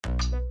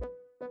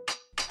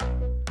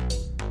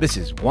This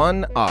is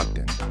One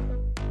Ogden.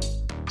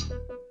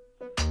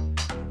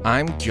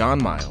 I'm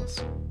John Miles.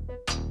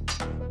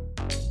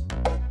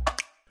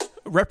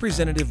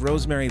 Representative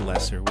Rosemary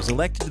Lesser was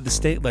elected to the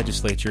state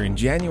legislature in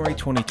January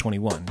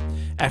 2021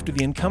 after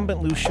the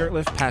incumbent Lou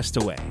Shurtleff passed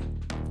away.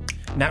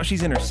 Now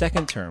she's in her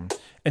second term,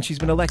 and she's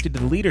been elected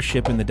to the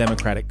leadership in the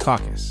Democratic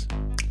caucus.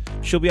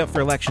 She'll be up for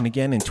election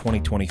again in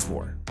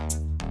 2024.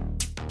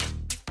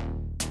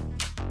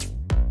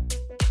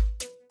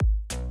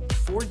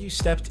 Before you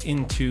stepped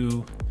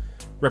into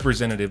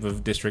representative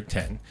of District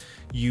 10,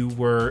 you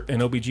were an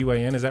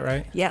OBGYN, is that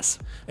right? Yes.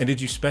 And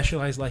did you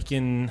specialize like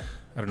in,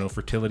 I don't know,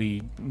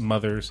 fertility,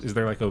 mothers? Is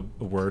there like a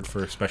word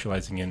for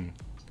specializing in?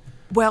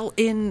 Well,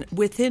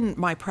 within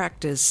my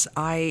practice,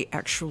 I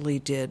actually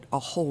did a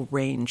whole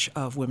range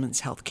of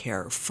women's health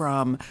care,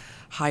 from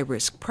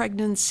high-risk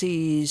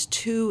pregnancies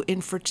to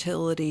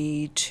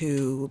infertility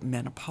to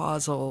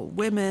menopausal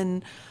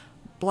women,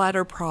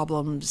 bladder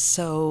problems.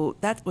 So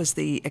that was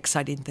the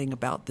exciting thing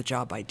about the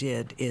job I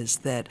did, is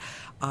that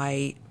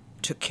I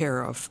took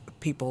care of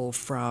people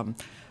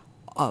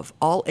of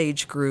all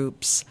age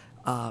groups,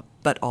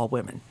 but all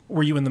women.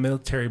 Were you in the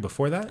military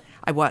before that?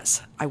 I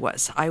was.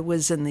 I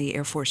was in the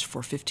Air Force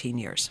for 15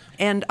 years.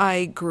 And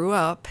I grew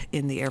up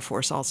in the Air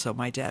Force also.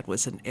 My dad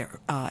was an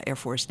Air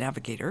Force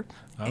navigator.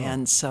 Oh.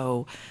 And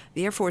so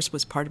the Air Force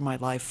was part of my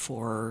life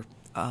for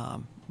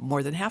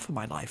more than half of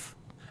my life.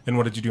 And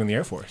what did you do in the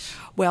Air Force?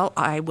 Well,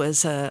 I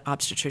was an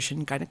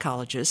obstetrician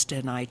gynecologist,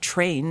 and I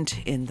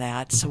trained in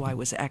that, so I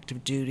was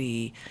active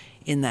duty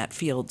in that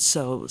field.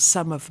 So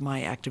some of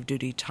my active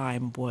duty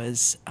time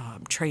was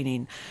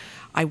training.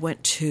 I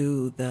went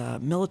to the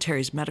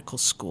military's medical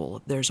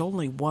school. There's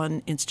only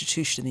one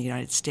institution in the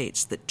United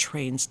States that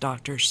trains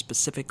doctors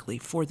specifically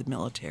for the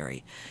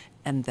military,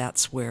 and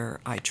that's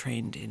where I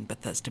trained in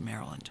Bethesda,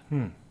 Maryland.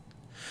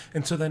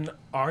 And so then,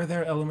 are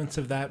there elements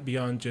of that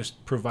beyond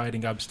just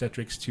providing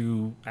obstetrics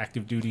to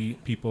active duty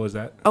people? Is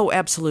that? Oh,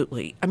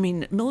 absolutely. I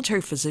mean,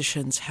 military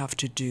physicians have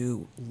to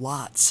do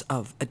lots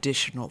of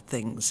additional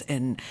things,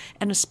 and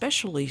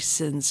especially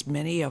since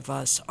many of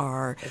us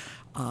are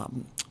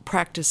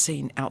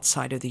practicing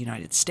outside of the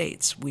United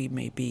States. We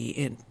may be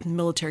in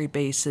military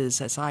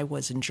bases, as I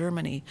was in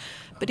Germany,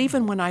 but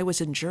even when I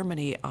was in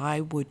Germany,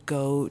 I would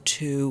go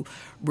to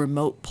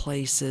remote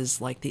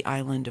places like the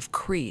island of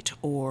Crete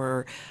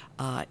or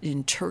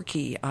in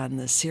Turkey on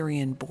the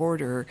Syrian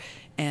border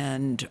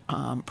and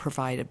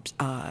provide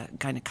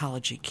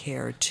gynecology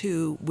care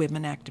to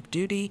women active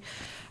duty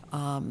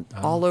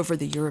all over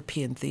the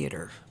European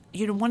theater.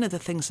 You know, one of the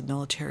things the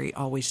military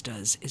always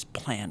does is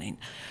planning.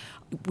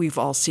 We've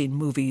all seen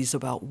movies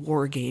about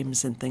war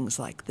games and things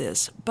like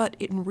this, but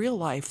in real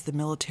life, the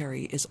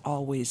military is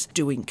always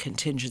doing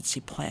contingency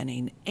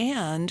planning,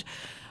 and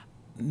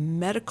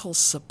medical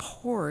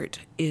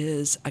support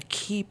is a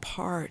key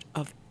part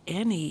of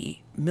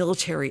any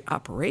military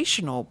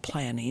operational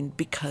planning,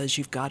 because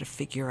you've got to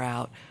figure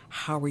out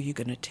how are you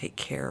going to take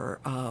care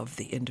of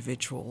the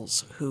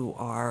individuals who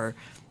are,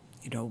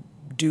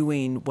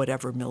 doing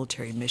whatever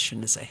military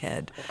mission is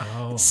ahead.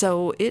 Oh.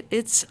 So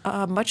it's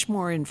much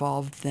more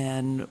involved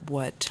than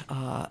what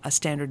a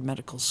standard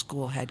medical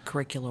school had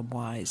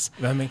curriculum-wise.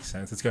 That makes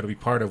sense. It's got to be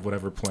part of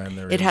whatever plan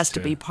there is. It has to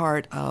be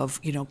part of,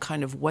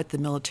 kind of what the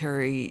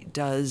military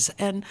does.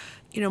 And,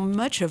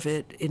 much of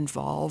it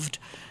involved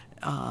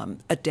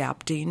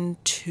adapting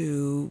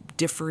to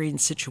differing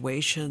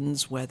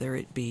situations, whether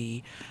it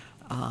be,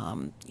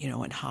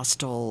 in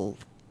hostile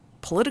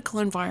political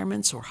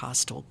environments or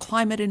hostile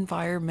climate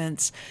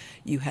environments.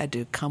 You had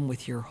to come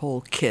with your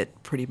whole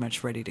kit pretty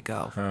much ready to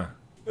go. Huh.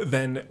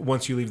 Then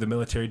once you leave the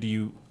military, do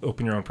you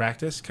open your own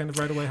practice kind of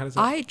right away? How does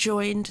that? I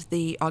joined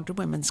the Ogden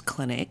Women's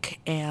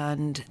Clinic,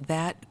 and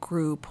that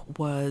group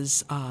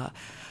was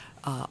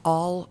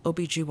all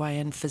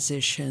OBGYN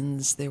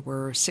physicians. There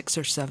were 6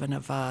 or 7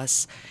 of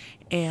us,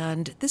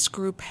 and this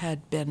group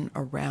had been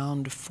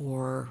around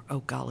for,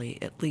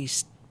 at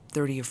least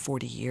 30 or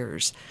 40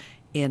 years.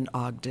 In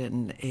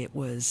Ogden. It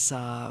was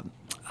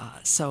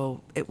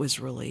so it was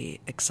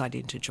really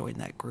exciting to join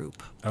that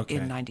group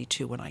in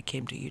 '92 when I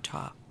came to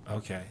Utah.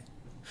 Okay.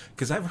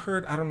 Because I've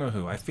heard, I don't know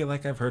who, I feel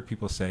like I've heard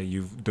people say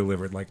you've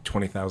delivered like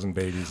 20,000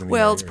 babies in the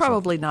Well, it's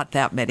probably not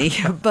that many,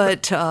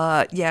 but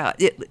at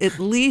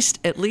least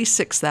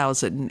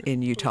 6,000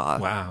 in Utah.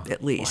 Wow.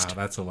 At least. Wow,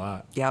 that's a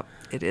lot. Yep,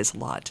 it is a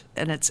lot.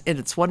 And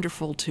it's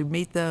wonderful to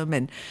meet them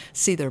and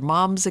see their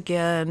moms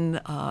again.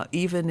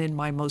 Even in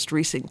my most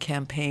recent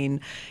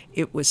campaign,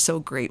 it was so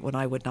great when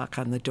I would knock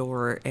on the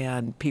door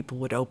and people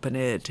would open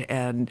it,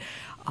 and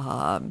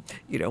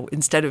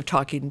instead of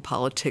talking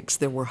politics,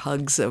 there were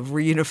hugs of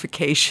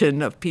reunification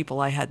of people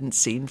I hadn't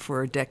seen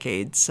for a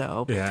decade.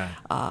 So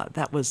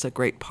that was a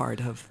great part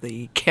of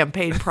the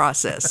campaign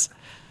process.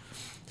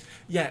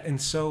 Yeah,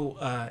 and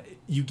so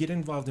you get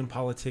involved in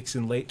politics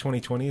in late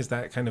 2020. Is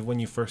that kind of when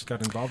you first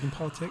got involved in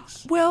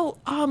politics? Well,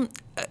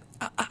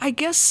 I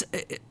guess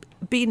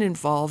being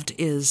involved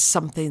is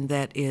something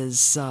that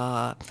is,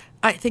 I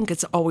think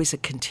it's always a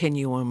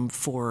continuum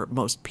for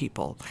most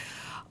people.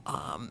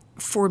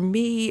 For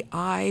me,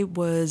 I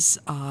was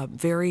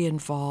very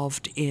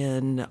involved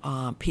in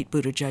Pete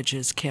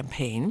Buttigieg's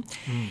campaign,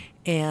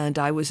 and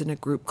I was in a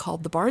group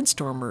called the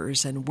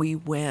Barnstormers, and we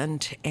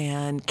went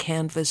and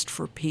canvassed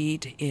for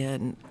Pete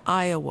in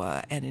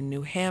Iowa and in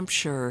New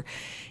Hampshire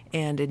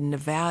and in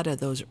Nevada,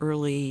 those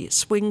early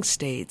swing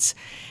states.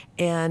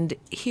 And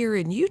here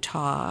in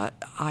Utah,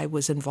 I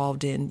was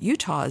involved in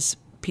Utah's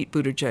Pete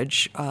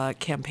Buttigieg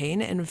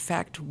campaign, and in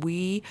fact,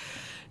 we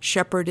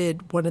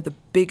shepherded one of the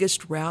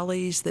biggest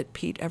rallies that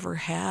Pete ever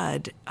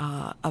had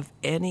of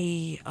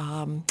any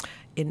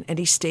in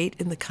any state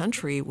in the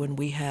country, when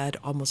we had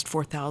almost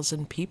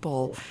 4,000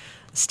 people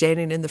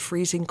standing in the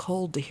freezing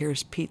cold to hear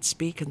Pete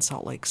speak in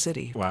Salt Lake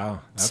City.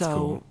 Wow, that's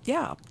cool.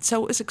 Yeah,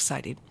 so it was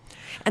exciting.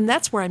 And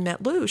that's where I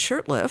met Lou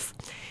Shurtleff,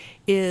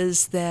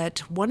 is that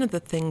one of the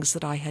things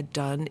that I had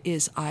done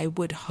is I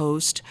would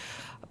host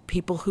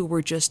people who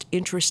were just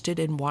interested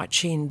in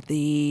watching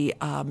the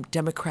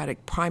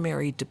Democratic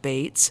primary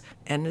debates.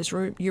 And as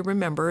you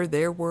remember,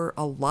 there were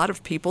a lot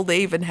of people.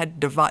 They even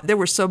had there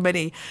were so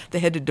many, they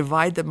had to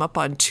divide them up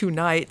on 2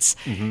 nights.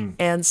 Mm-hmm.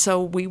 And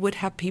so we would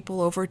have people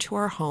over to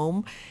our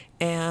home,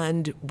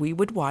 and we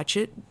would watch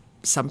it.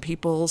 Some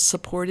people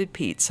supported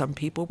Pete, some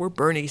people were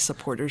Bernie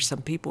supporters,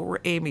 some people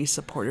were Amy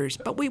supporters,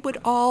 but we would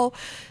all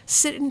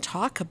sit and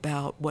talk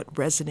about what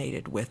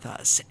resonated with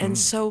us. And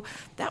so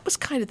that was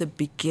kind of the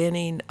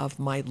beginning of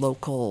my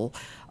local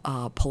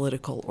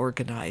political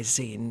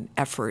organizing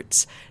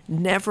efforts,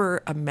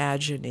 never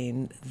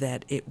imagining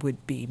that it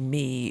would be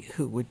me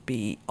who would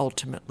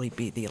ultimately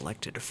be the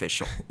elected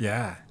official.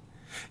 Yeah.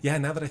 Yeah,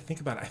 now that I think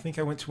about it, I think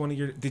I went to one of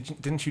your...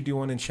 Didn't you do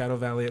one in Shadow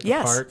Valley at the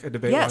Yes. park, a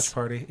debate Yes. watch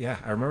party? Yeah,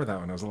 I remember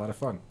that one. It was a lot of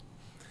fun.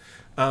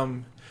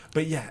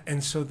 But yeah,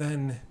 and so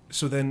then,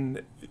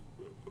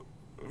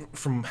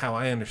 from how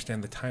I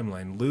understand the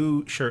timeline,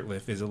 Lou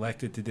Shurtleff is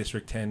elected to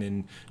District 10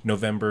 in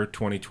November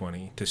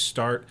 2020 to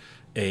start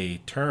a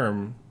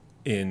term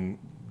in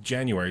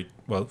January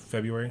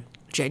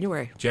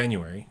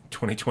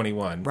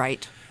 2021.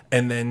 Right.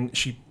 And then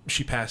she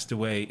passed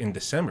away in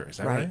December, is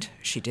that right? Right,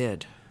 she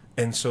did.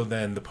 And so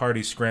then the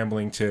party's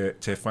scrambling to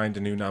find a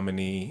new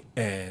nominee.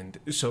 And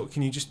so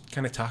can you just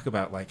kind of talk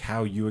about like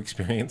how you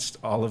experienced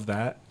all of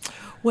that?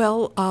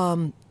 Well,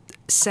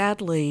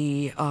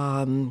 sadly,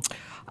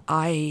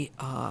 I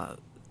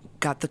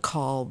got the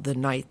call the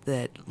night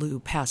that Lou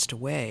passed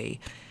away,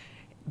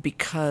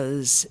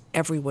 because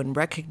everyone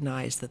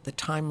recognized that the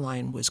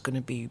timeline was going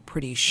to be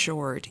pretty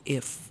short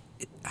if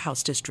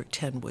House District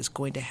 10 was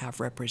going to have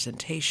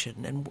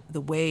representation. And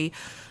the way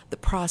the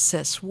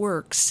process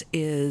works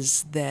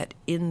is that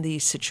in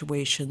these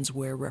situations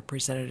where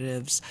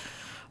representatives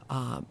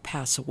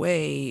pass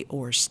away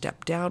or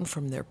step down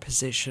from their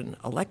position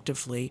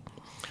electively,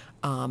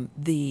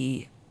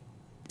 the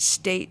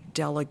state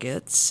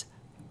delegates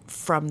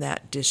from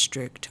that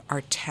district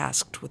are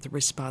tasked with the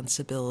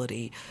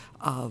responsibility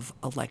of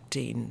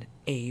electing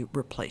a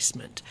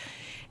replacement.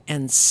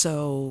 And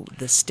so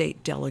the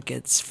state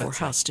delegates for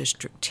House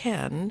District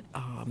 10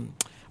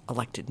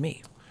 elected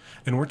me.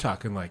 And we're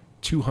talking like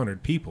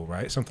 200 people,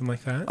 right? Something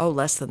like that? Oh,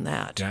 less than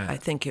that. Yeah. I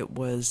think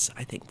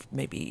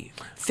maybe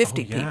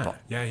 50 people.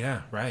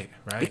 Yeah, right.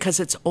 Because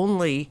it's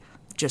only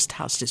just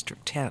House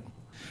District 10.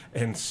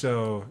 And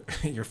so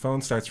your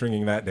phone starts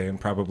ringing that day and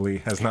probably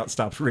has not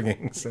stopped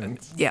ringing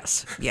since.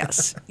 Yes.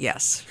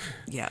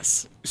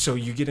 So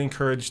you get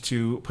encouraged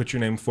to put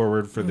your name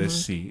forward for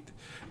this seat.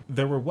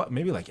 There were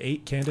maybe like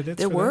 8 candidates?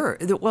 There were.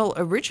 Well,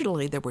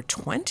 originally there were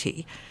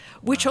 20,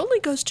 which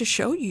only goes to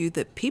show you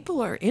that people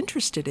are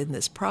interested in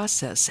this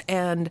process.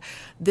 And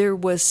there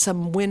was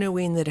some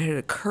winnowing that had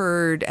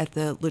occurred at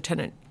the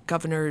Lieutenant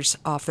Governor's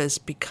office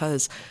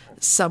because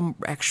some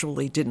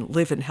actually didn't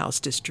live in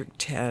House District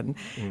 10,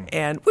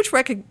 and which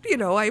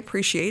I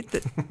appreciate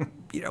that.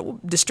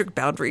 District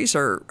boundaries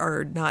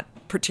are not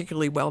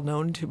particularly well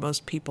known to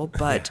most people,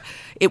 but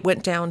it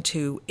went down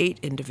to 8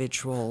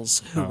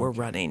 individuals who were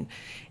running.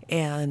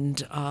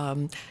 And,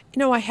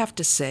 I have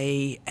to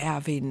say,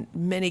 having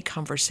many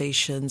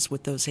conversations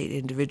with those 8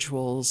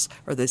 individuals,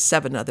 or the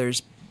 7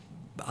 others,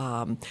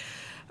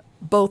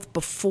 both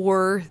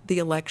before the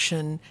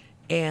election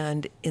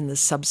and in the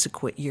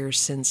subsequent years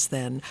since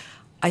then,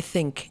 I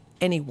think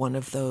any one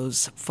of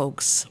those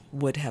folks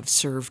would have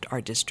served our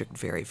district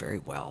very, very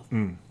well.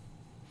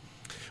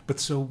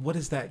 But so what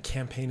is that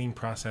campaigning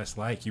process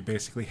like? You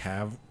basically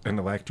have an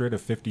electorate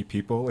of 50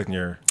 people and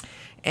you're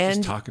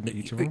just talking to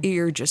each of them?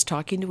 You're just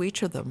talking to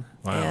each of them.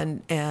 Wow.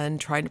 and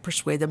trying to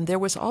persuade them. There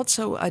was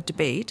also a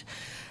debate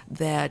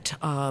that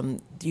the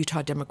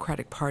Utah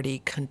Democratic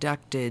Party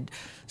conducted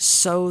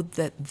so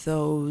that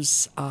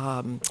those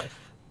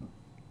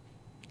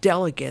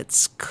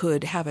delegates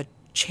could have a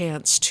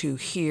chance to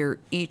hear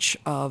each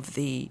of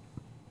the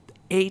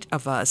 8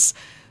 of us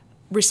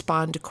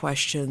respond to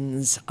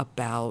questions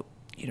about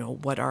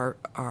what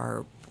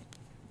our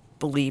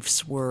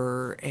beliefs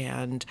were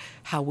and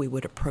how we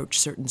would approach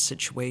certain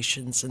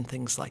situations and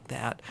things like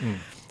that.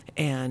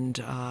 And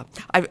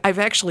I've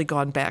actually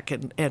gone back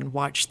and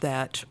watched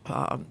that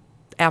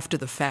after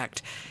the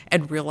fact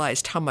and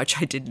realized how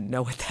much I didn't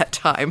know at that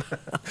time.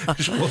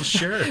 Well,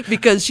 sure.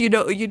 Because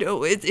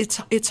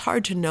it's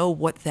hard to know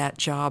what that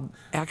job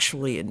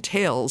actually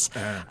entails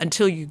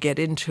until you get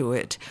into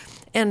it.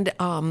 And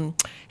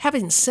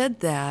having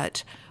said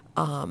that,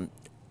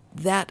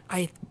 that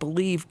I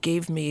believe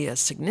gave me a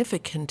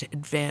significant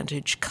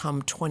advantage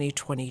come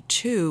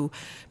 2022,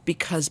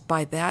 because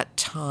by that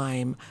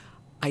time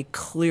I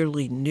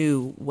clearly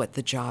knew what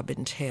the job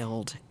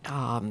entailed.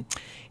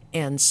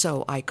 And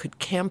so I could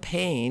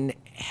campaign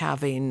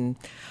having,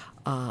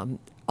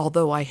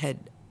 although I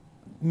had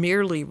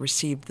merely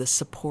received the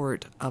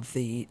support of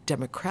the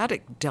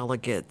Democratic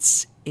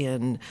delegates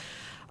in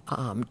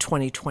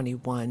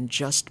 2021,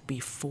 just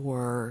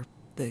before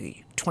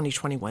the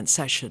 2021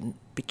 session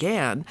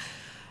began.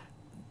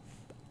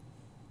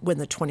 When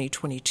the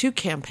 2022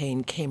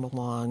 campaign came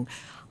along,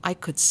 I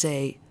could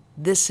say,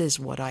 this is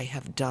what I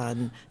have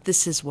done,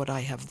 this is what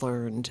I have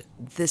learned,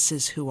 this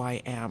is who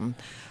I am,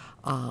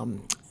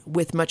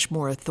 with much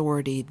more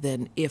authority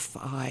than if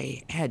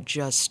I had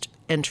just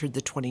entered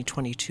the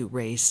 2022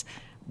 race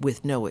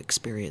with no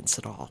experience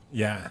at all.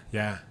 Yeah.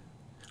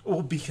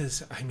 Well,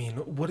 because, I mean,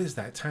 what is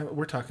that time?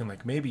 We're talking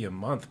like maybe a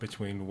month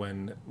between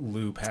when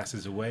Lou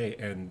passes away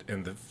and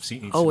the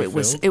seat needs to be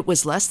filled? It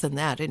was less than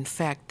that. In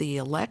fact, the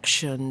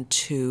election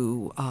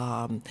to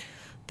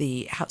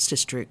the House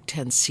District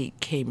 10 seat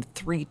came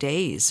 3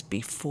 days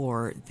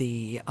before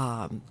the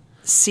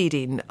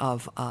seating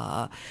of...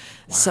 Wow.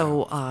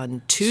 So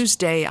on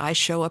Tuesday, I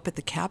show up at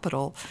the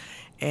Capitol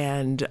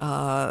and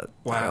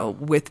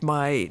with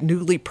my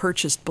newly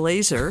purchased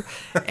blazer,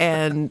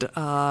 and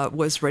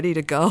was ready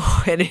to go.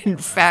 And in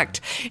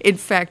fact,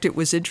 it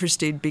was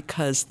interesting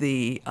because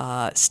the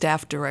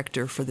staff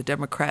director for the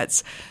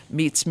Democrats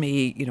meets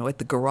me, at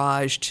the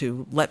garage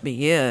to let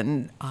me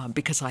in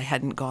because I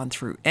hadn't gone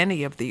through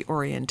any of the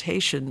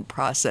orientation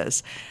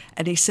process.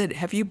 And he said,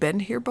 "Have you been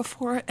here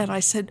before?" And I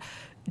said,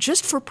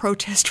 "Just for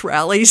protest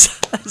rallies."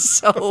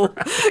 So,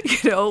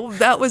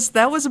 that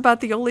was about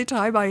the only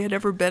time I had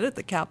ever been at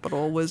the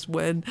Capitol, was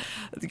when,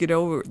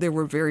 there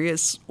were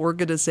various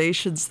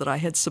organizations that I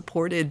had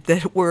supported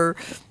that were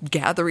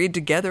gathering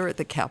together at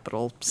the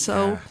Capitol.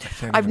 So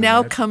I've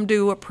now come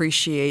to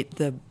appreciate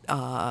the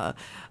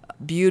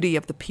beauty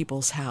of the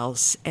People's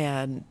House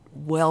and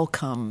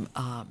welcome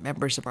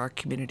members of our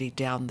community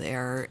down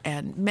there,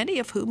 and many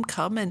of whom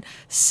come and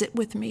sit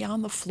with me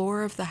on the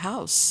floor of the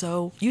House.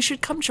 So you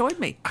should come join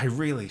me. I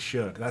really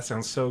should. That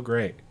sounds so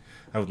great.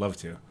 I would love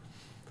to.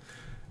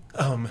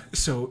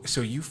 So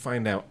you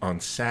find out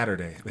on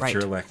Saturday that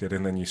you're elected,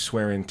 and then you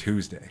swear in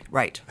Tuesday.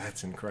 Right.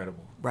 That's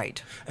incredible.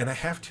 Right. And I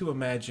have to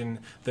imagine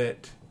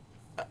that.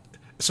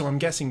 So I'm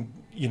guessing,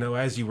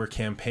 as you were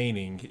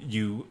campaigning,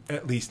 you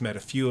at least met a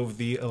few of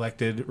the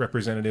elected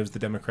representatives, the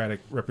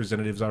Democratic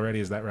representatives already.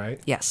 Is that right?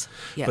 Yes.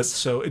 But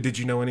so did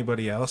you know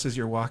anybody else as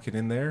you're walking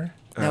in there?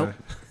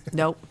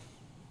 Nope.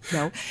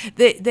 No.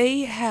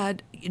 They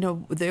had,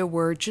 there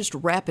were just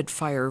rapid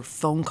fire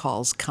phone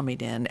calls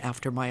coming in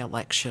after my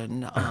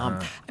election.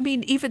 I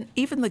mean,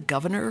 even the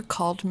governor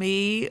called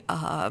me,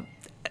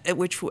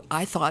 which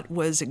I thought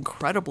was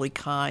incredibly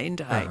kind.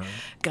 I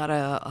got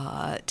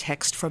a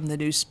text from the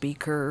new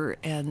speaker,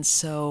 and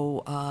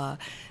so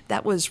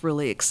that was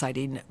really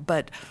exciting.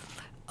 But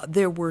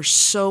there were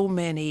so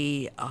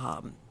many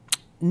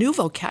new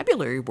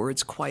vocabulary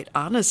words, quite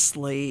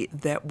honestly,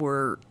 that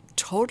were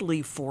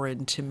totally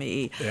foreign to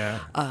me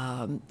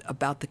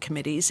about the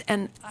committees.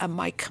 And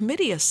my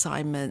committee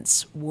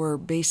assignments were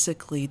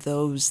basically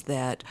those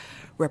that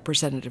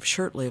Representative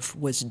Shurtleff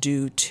was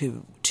due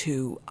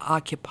to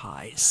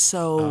occupy.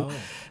 So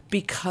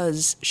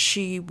because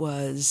she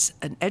was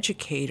an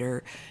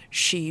educator,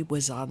 she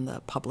was on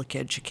the Public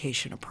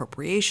Education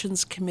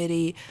Appropriations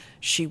Committee.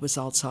 She was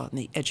also on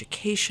the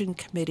Education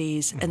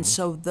Committees. And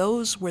so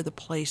those were the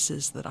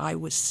places that I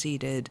was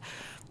seated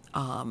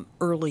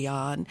early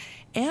on.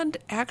 And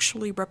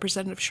actually,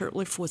 Representative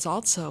Shurtleff was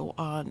also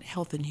on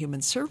Health and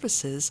Human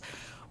Services,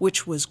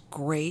 which was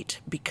great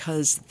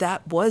because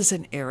that was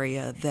an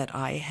area that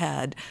I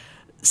had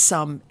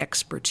some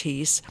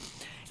expertise.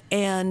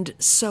 And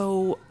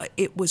so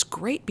it was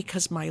great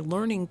because my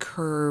learning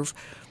curve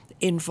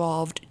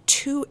involved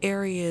two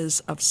areas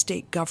of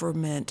state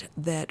government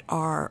that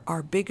are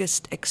our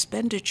biggest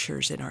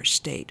expenditures in our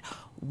state.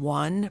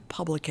 One,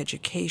 public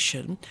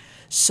education.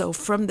 So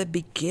from the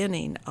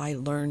beginning, I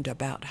learned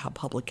about how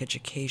public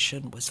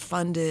education was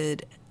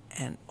funded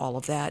and all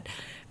of that.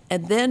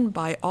 And then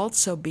by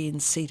also being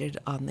seated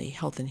on the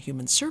Health and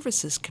Human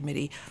Services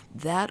Committee,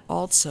 that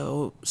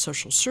also,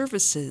 social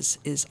services,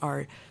 is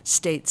our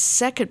state's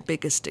second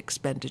biggest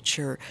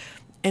expenditure.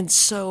 And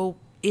so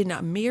in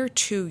a mere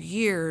 2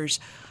 years,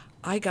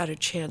 I got a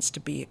chance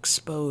to be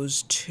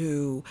exposed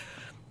to,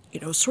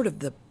 sort of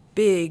the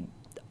big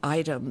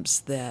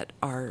items that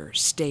our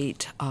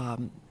state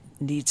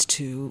needs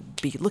to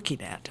be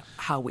looking at,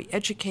 how we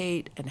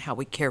educate and how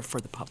we care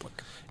for the public.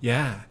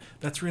 Yeah,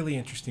 that's really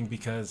interesting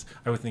because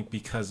I would think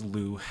because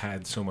Lou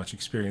had so much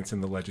experience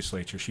in the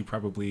legislature, she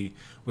probably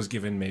was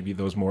given maybe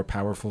those more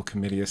powerful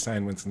committee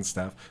assignments and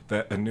stuff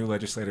that a new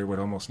legislator would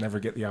almost never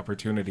get the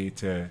opportunity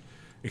to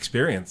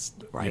experience,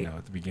 Right.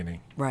 at the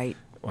beginning. Right.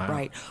 Wow.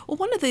 Right. Well,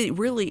 one of the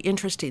really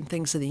interesting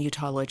things in the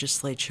Utah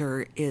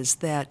legislature is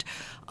that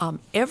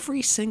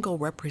every single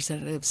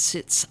representative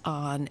sits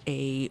on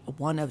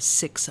one of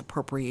 6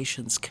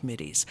 appropriations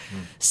committees.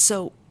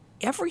 So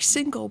every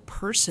single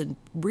person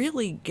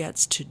really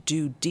gets to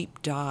do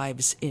deep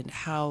dives in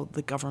how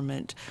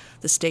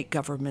the state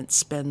government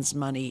spends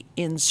money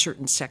in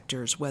certain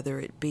sectors, whether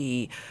it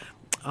be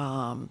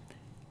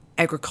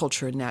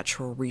agriculture and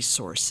natural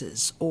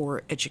resources,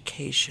 or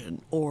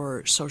education,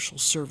 or social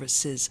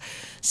services.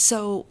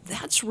 So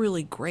that's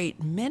really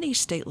great. Many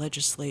state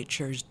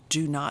legislatures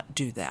do not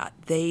do that.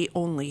 They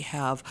only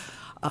have,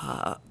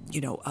 a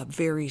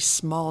very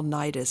small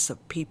nidus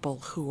of people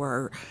who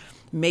are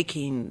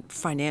making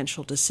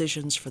financial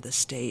decisions for the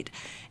state.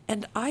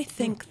 And I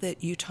think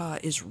that Utah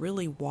is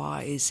really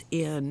wise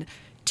in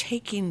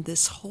taking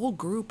this whole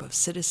group of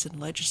citizen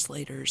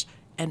legislators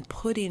and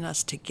putting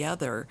us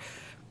together,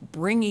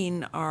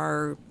 bringing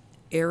our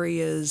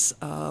areas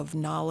of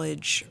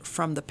knowledge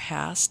from the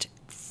past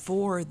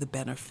for the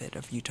benefit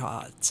of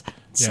Utahns.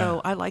 So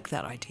I like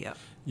that idea.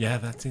 Yeah,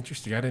 that's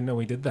interesting. I didn't know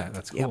we did that.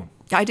 That's cool.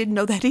 Yep. I didn't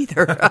know that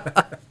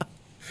either.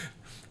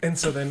 And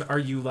so then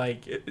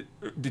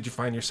did you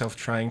find yourself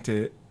trying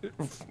to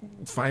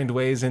find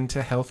ways into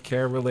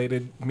healthcare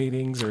related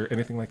meetings or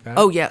anything like that?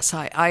 Oh, yes.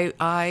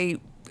 I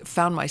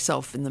found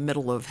myself in the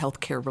middle of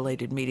healthcare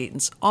related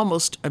meetings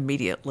almost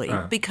immediately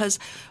because,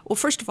 well,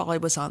 first of all, I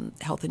was on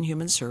Health and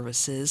Human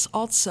Services.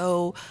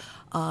 Also,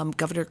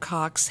 Governor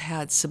Cox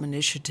had some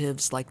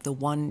initiatives like the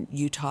One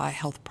Utah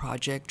Health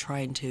Project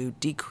trying to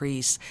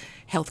decrease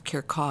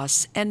healthcare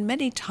costs. And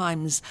many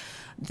times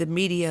the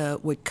media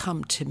would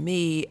come to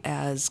me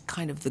as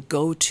kind of the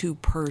go-to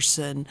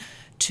person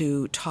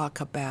to talk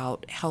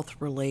about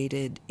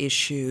health-related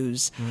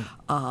issues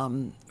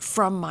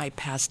from my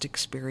past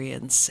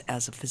experience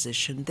as a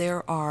physician.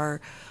 There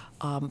are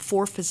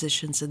 4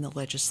 physicians in the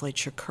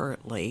legislature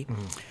currently,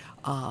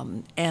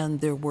 and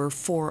there were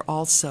 4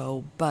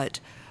 also, but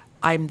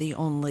I'm the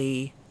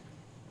only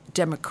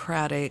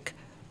Democratic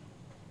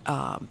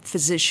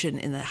physician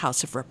in the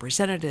House of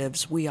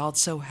Representatives. We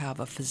also have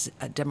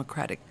a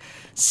Democratic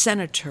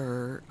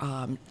senator,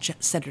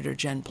 Senator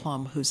Jen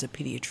Plum, who's a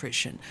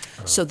pediatrician.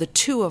 So the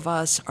 2 of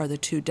us are the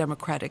 2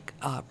 Democratic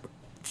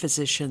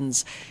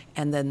physicians,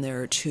 and then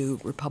there are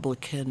 2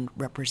 Republican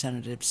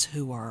representatives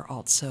who are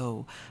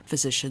also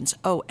physicians.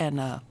 Oh, and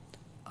a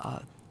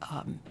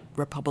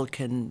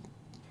Republican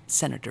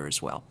senator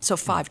as well. So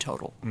 5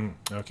 total.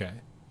 Okay.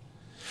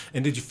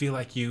 And did you feel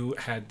like you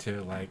had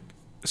to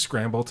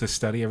scramble to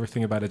study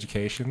everything about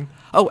education?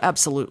 Oh,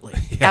 absolutely.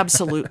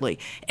 Absolutely.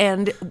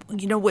 And,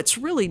 what's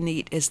really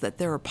neat is that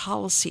there are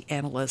policy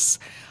analysts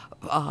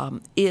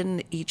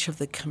in each of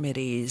the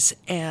committees.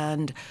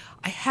 And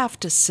I have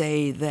to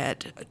say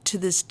that to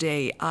this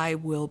day, I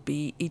will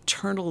be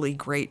eternally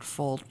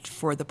grateful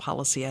for the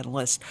policy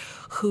analysts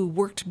who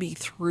worked me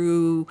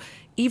through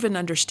even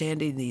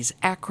understanding these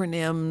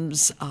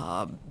acronyms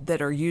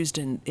that are used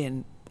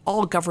in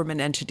all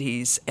government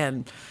entities,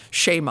 and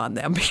shame on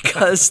them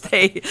because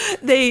they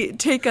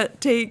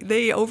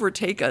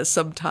overtake us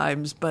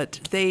sometimes, but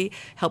they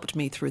helped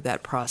me through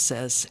that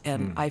process,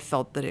 and I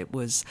felt that it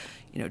was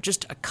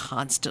just a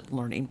constant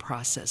learning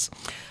process.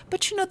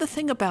 But the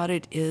thing about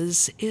it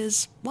is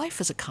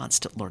life is a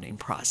constant learning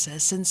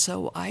process, and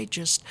so I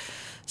just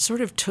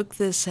sort of took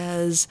this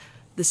as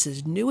this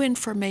is new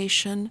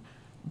information,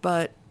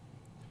 but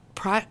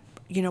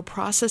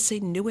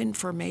processing new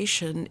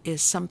information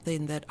is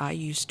something that I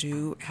used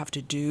to have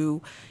to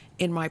do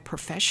in my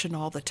profession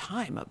all the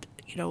time.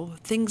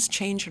 Things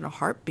change in a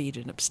heartbeat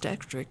in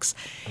obstetrics.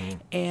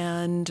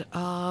 And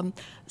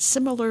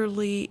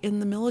similarly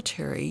in the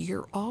military,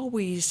 you're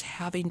always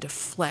having to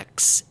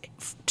flex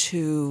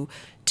to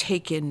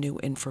take in new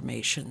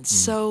information.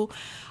 So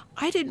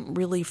I didn't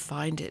really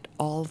find it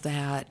all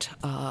that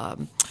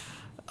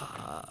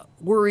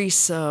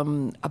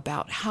worrisome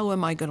about how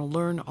am I going to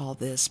learn all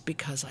this,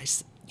 because I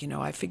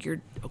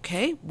figured,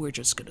 okay, we're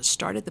just going to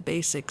start at the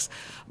basics,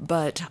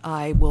 but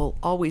I will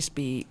always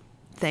be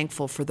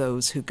thankful for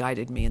those who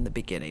guided me in the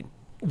beginning.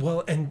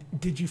 Well, and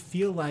did you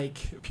feel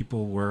like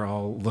people were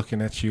all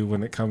looking at you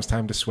when it comes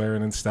time to swear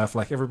in and stuff?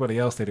 Like everybody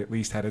else, they'd at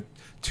least had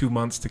 2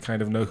 months to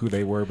kind of know who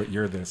they were, but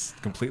you're this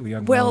completely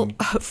unknown. Well,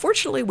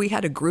 fortunately, we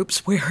had a group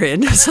swear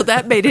in, so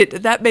that made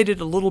it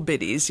a little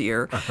bit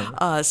easier.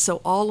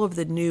 So all of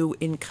the new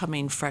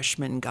incoming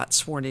freshmen got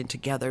sworn in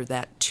together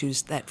that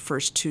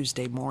first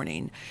Tuesday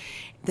morning.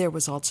 There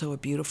was also a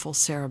beautiful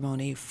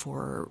ceremony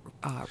for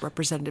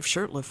Representative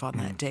Shurtleff on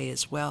that day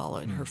as well,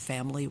 and her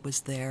family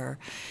was there.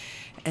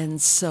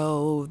 And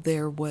so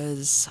there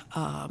was,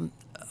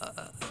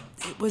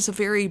 it was a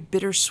very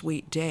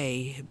bittersweet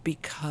day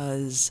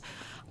because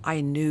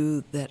I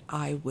knew that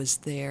I was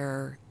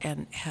there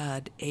and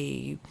had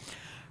a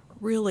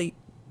really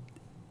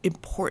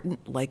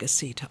important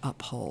legacy to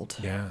uphold.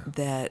 Yeah.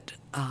 That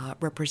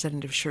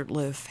Representative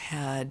Shurtleff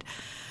had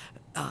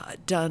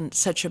done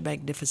such a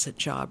magnificent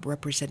job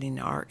representing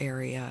our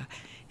area,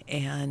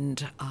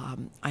 and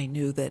I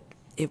knew that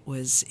it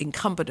was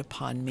incumbent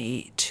upon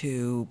me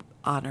to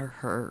honor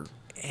her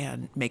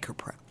and make her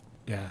proud.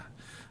 Yeah,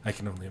 I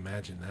can only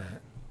imagine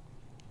that.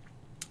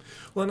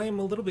 Well, and I'm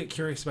a little bit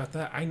curious about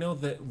that. I know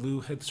that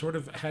Lou had sort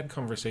of had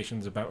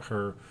conversations about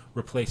her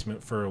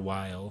replacement for a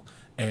while,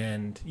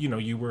 and, you know,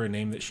 you were a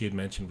name that she had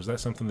mentioned. Was that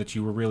something that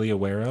you were really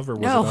aware of, or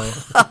was No, it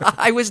all...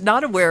 I was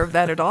not aware of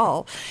that at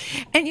all.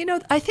 And, you know,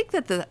 I think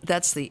that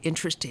that's the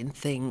interesting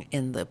thing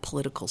in the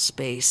political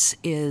space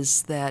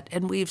is that,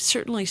 and we've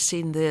certainly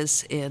seen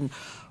this in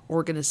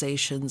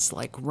organizations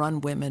like Run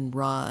Women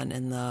Run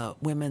and the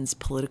Women's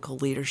Political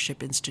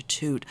Leadership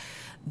Institute,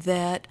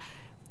 that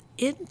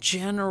in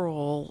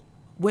general,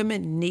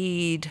 women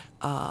need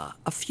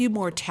a few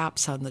more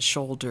taps on the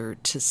shoulder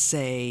to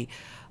say,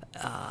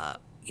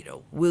 you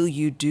know, will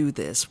you do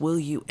this? Will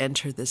you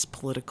enter this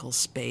political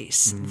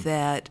space?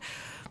 That,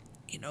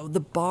 you know, the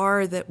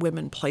bar that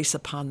women place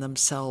upon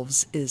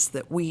themselves is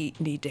that we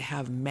need to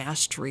have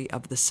mastery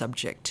of the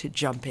subject to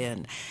jump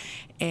in.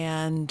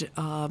 And,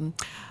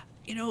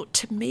 you know,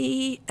 to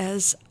me,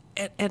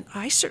 and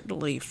I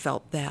certainly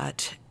felt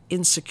that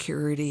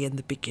insecurity in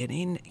the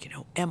beginning, you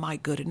know, am I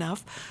good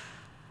enough?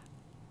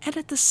 And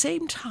at the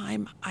same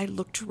time, I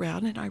looked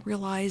around and I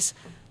realized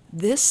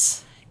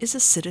this is a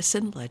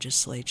citizen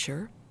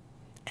legislature,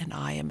 and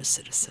I am a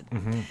citizen.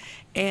 Mm-hmm.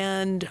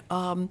 And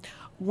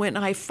when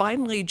I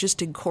finally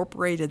just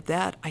incorporated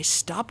that, I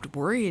stopped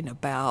worrying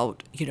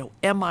about, you know,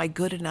 am I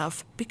good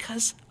enough?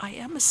 Because I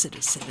am a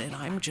citizen, and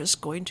I'm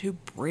just going to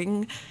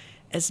bring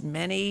as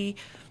many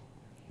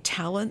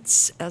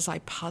talents as I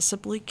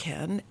possibly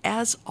can,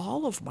 as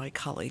all of my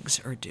colleagues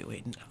are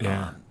doing.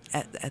 Yeah.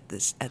 At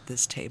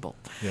this table.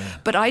 Yeah.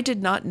 But I did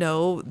not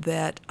know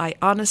that. I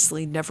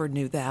honestly never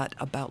knew that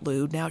about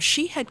Lou. Now,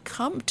 she had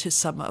come to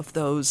some of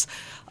those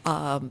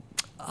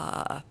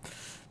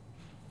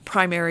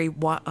primary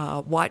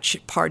watch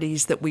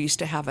parties that we used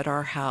to have at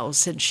our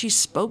house, and she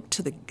spoke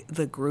to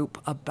the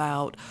group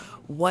about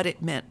what it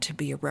meant to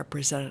be a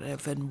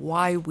representative and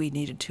why we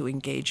needed to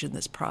engage in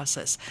this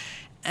process.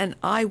 And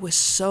I was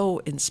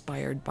so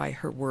inspired by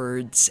her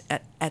words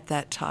at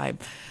that time.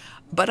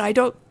 But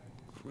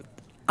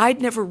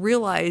I'd never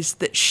realized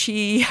that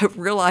she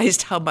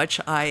realized how much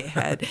I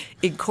had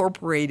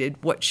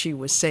incorporated what she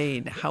was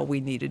saying, how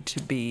we needed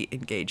to be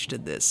engaged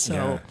in this.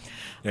 So,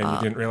 yeah,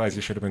 you didn't realize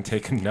you should have been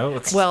taking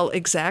notes. Well,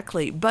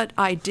 exactly. But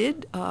I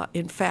did,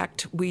 in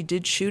fact, we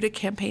did shoot a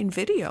campaign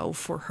video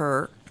for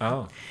her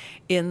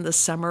in the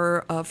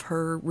summer of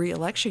her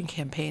reelection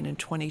campaign in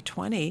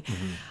 2020.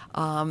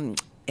 Mm-hmm.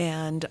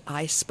 And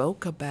I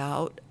spoke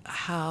about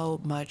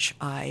how much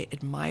I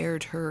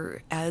admired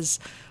her as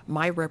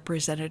my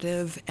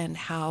representative and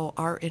how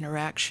our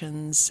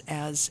interactions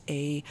as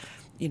a,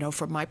 you know,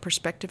 from my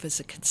perspective as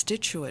a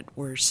constituent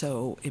were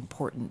so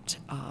important.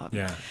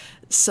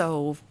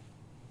 So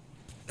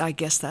I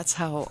guess that's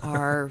how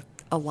our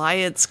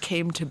alliance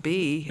came to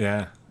be.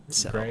 Yeah,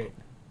 so. Great.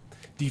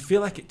 Do you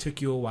feel like it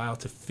took you a while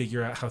to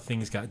figure out how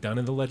things got done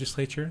in the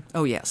legislature?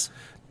 Oh, yes.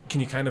 Can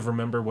you kind of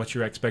remember what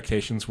your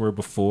expectations were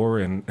before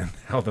and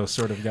how those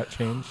sort of got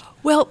changed?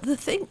 Well, the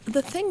thing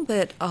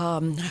that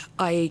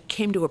I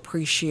came to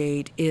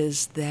appreciate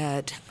is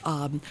that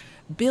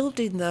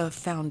building the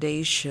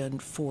foundation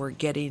for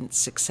getting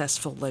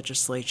successful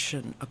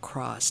legislation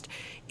across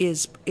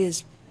is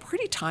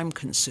pretty time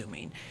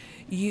consuming.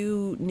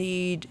 You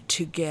need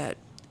to get,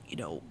 you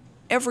know,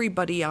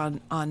 everybody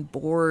on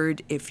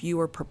board if you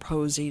are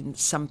proposing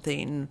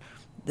something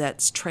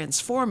that's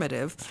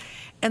transformative.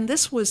 And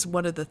this was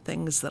one of the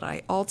things that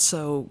I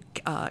also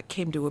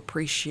came to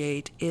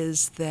appreciate,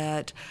 is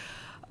that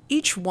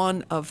each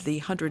one of the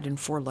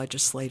 104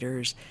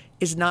 legislators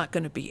is not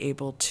going to be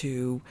able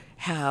to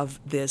have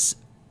this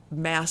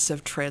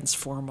massive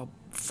transforming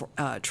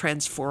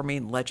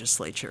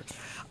legislature.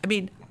 I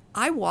mean,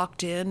 I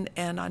walked in,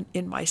 and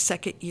in my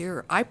second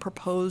year, I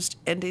proposed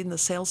ending the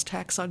sales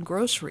tax on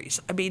groceries.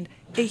 I mean,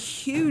 a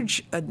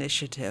huge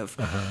initiative.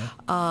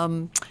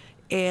 Uh-huh.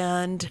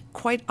 And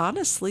quite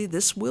honestly,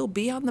 this will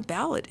be on the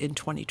ballot in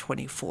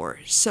 2024.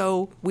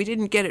 So we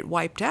didn't get it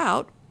wiped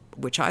out,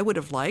 which I would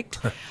have liked,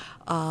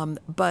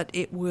 but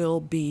it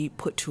will be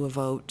put to a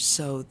vote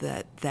so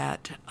that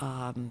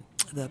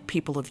the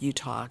people of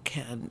Utah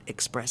can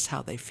express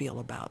how they feel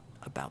about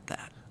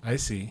that. I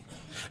see.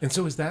 And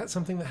so is that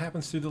something that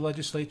happens through the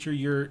legislature?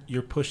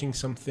 You're pushing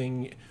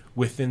something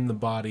within the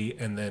body,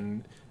 and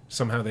then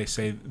somehow they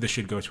say this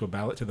should go to a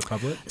ballot to the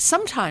public?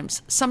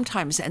 Sometimes,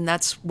 and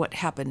that's what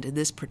happened in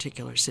this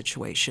particular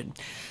situation.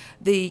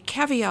 The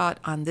caveat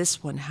on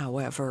this one,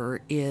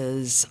 however,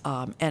 is,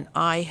 and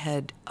I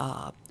had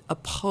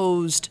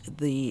opposed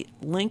the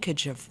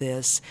linkage of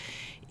this,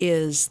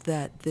 is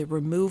that the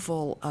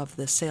removal of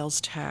the sales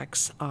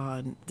tax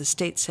on the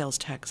state sales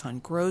tax on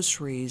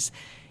groceries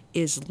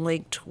is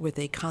linked with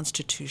a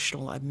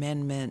constitutional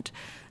amendment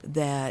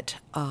that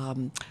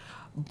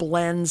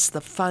blends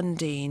the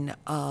funding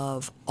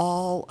of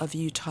all of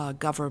Utah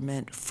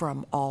government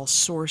from all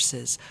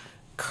sources.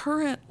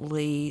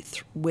 Currently,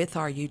 with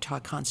our Utah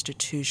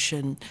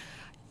Constitution,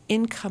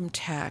 income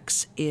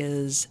tax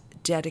is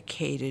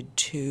dedicated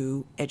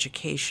to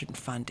education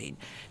funding.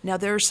 Now,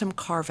 there are some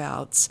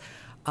carve-outs.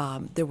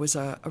 There was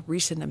a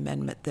recent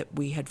amendment that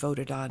we had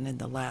voted on in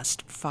the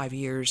last 5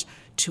 years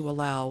to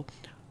allow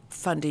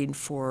funding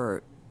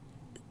for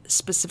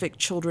specific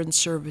children's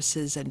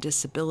services and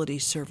disability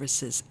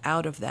services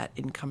out of that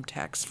income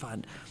tax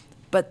fund.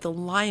 But the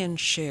lion's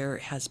share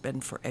has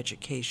been for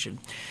education.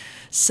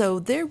 So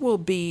there will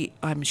be,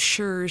 I'm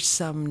sure,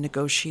 some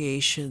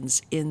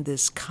negotiations in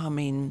this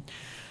coming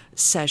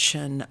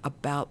session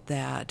about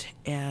that,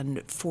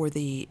 and for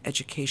the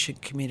education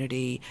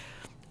community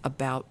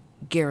about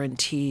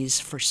guarantees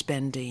for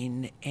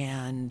spending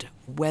and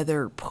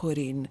whether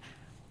putting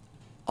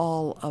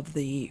all of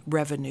the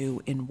revenue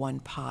in one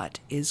pot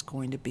is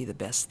going to be the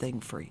best thing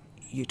for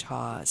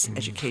Utah's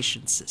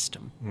education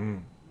system.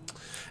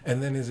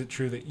 And then is it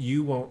true that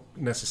you won't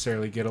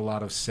necessarily get a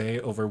lot of say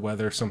over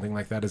whether something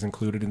like that is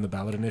included in the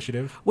ballot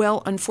initiative?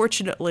 Well,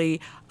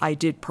 unfortunately, I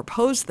did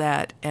propose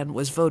that and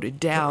was voted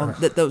down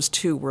that those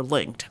two were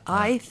linked.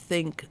 I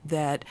think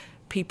that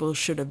people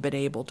should have been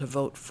able to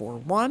vote for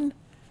one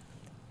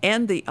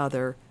and the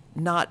other,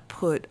 not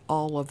put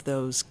all of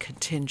those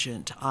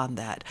contingent on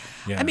that.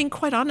 Yeah. I mean,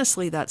 quite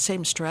honestly, that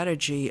same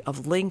strategy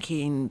of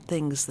linking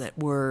things that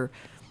were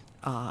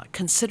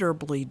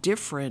considerably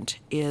different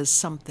is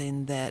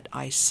something that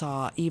I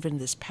saw even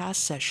this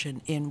past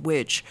session, in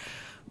which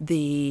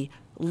the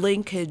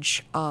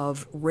linkage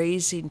of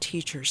raising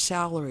teacher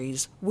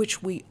salaries,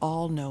 which we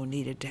all know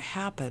needed to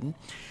happen,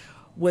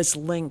 was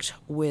linked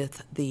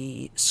with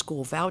the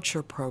school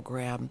voucher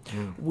program,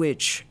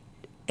 which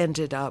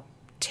ended up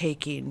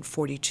taking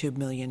 $42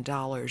 million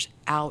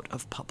out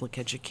of public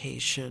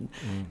education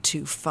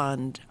to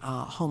fund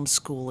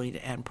homeschooling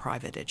and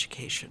private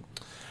education.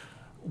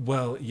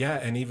 Well, yeah,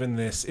 and even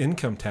this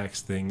income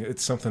tax thing,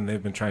 it's something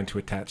they've been trying to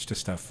attach to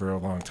stuff for a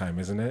long time,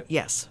 isn't it?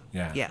 Yes.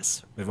 Yeah.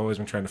 Yes. They've always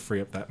been trying to free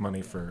up that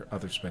money for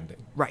other spending.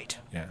 Right.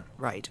 Yeah.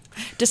 Right.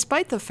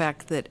 Despite the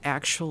fact that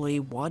actually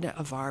one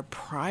of our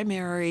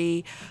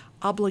primary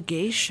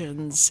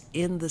obligations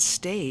in the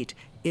state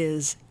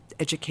is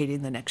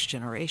educating the next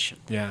generation.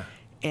 Yeah.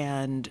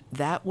 And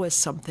that was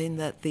something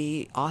that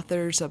the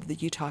authors of the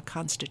Utah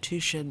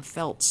Constitution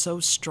felt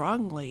so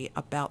strongly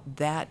about,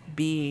 that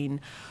being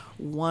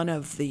one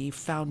of the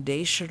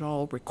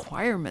foundational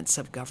requirements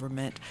of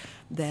government,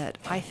 that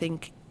I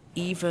think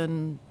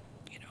even,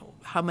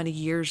 how many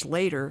years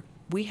later,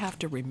 we have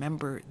to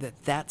remember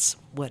that that's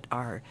what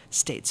our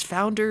state's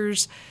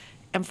founders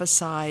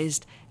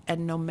emphasized.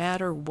 And no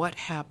matter what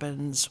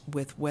happens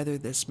with whether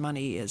this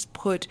money is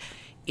put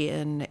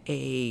in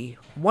a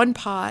one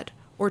pot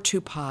or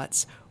two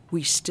pots,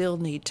 we still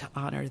need to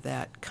honor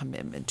that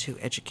commitment to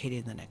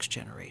educating the next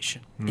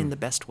generation in the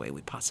best way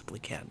we possibly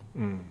can.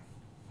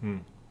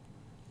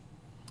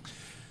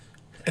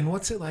 And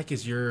what's it like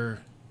as you're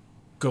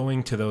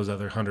going to those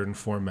other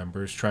 104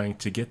 members, trying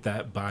to get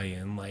that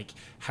buy-in? Like,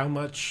 how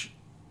much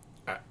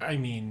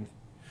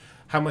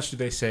do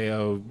they say,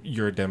 oh,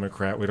 you're a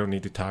Democrat, we don't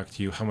need to talk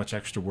to you? How much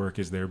extra work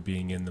is there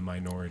being in the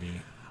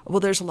minority? Well,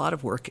 there's a lot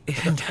of work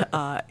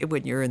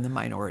when you're in the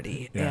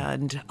minority. Yeah.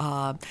 And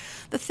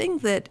the thing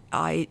that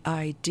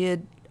I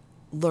did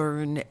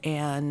learn,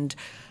 and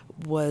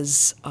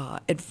was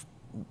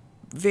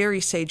very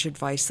sage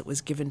advice that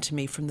was given to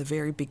me from the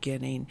very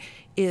beginning,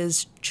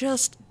 is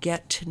just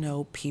get to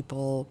know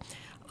people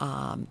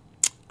on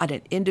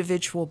an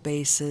individual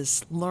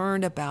basis,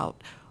 learn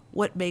about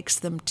what makes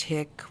them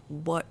tick,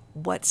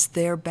 what's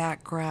their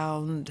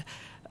background,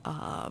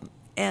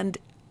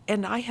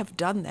 and I have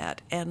done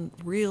that and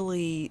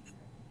really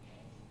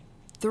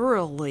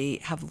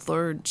thoroughly have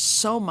learned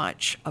so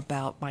much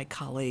about my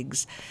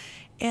colleagues,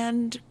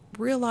 and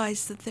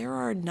realized that there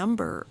are a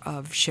number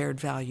of shared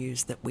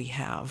values that we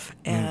have.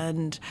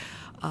 And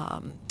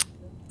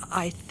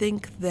I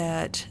think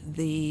that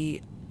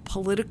the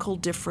political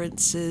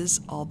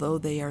differences, although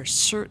they are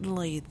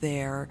certainly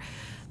there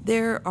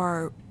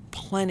are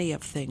plenty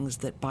of things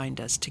that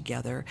bind us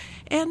together.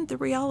 And the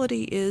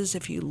reality is,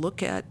 if you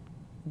look at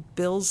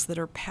bills that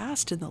are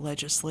passed in the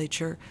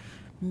legislature,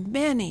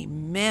 many,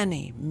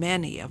 many,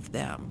 many of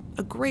them,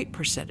 a great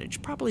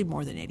percentage, probably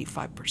more than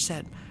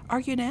 85%, are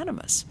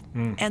unanimous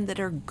and that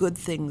are good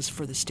things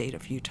for the state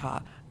of Utah.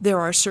 There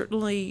are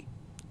certainly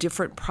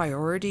different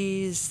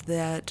priorities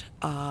that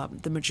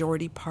the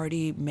majority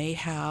party may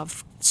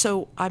have,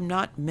 so I'm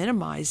not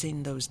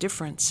minimizing those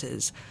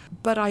differences,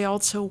 but I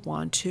also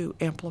want to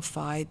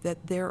amplify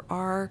that there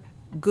are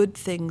good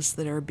things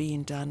that are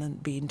being done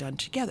and being done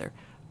together.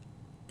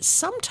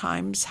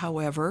 Sometimes,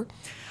 however,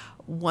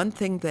 one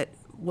thing that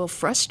will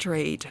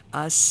frustrate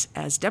us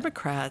as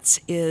Democrats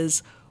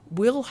is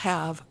we'll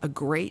have a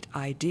great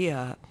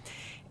idea,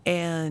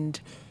 and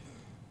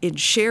in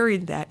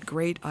sharing that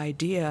great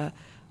idea,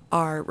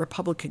 our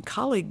Republican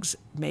colleagues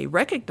may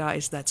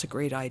recognize that's a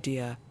great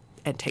idea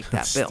and take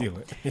that bill. Steal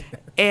it.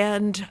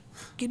 And,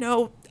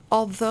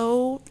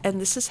 although, and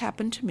this has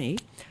happened to me,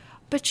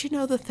 but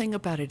the thing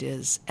about it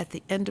is, at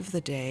the end of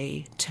the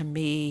day, to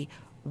me,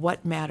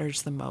 what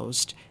matters the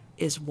most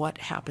is what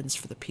happens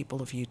for the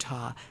people of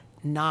Utah,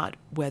 not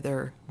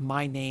whether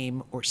my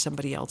name or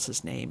somebody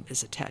else's name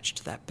is attached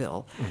to that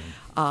bill.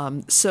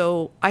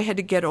 So I had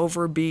to get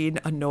over being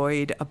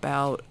annoyed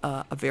about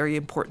a very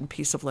important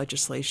piece of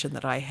legislation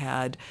that I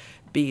had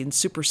being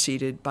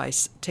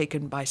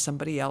taken by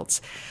somebody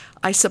else.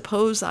 I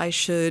suppose I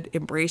should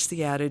embrace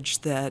the adage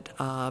that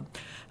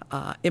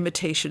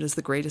imitation is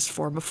the greatest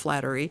form of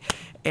flattery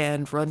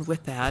and run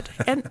with that.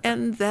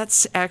 And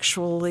that's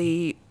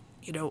actually,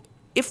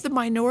 if the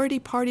minority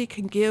party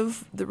can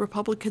give the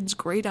Republicans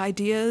great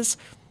ideas,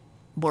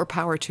 more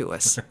power to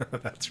us.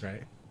 That's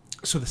right.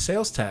 So the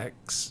sales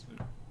tax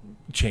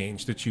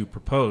change that you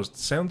proposed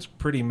sounds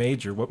pretty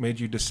major. What made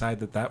you decide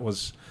that that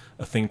was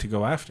a thing to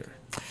go after?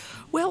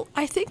 Well,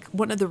 I think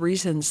one of the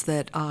reasons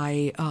that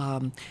I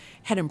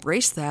had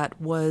embraced that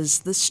was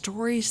the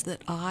stories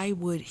that I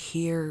would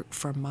hear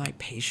from my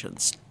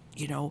patients.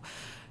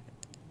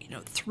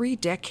 3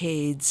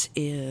 decades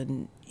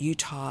in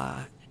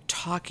Utah,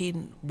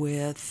 talking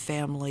with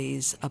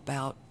families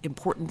about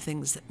important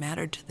things that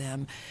mattered to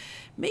them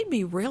made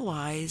me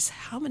realize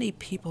how many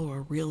people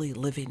are really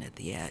living at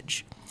the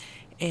edge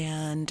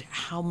and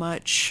how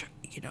much,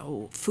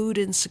 food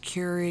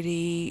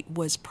insecurity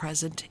was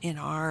present in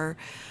our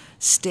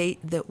state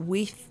that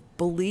we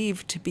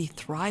believed to be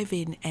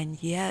thriving,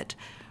 and yet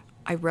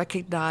I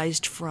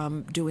recognized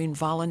from doing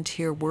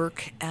volunteer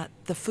work at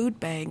the food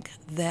bank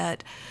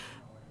that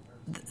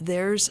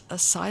there's a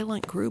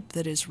silent group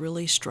that is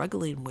really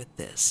struggling with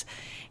this.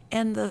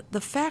 And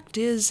the fact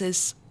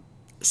is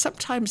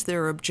sometimes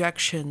there are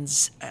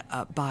objections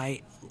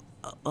by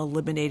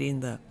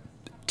eliminating the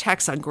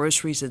tax on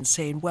groceries and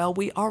saying, well,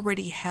 we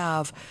already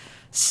have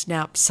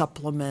SNAP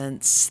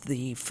supplements,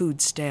 the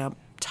food stamp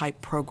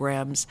type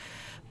programs.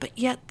 But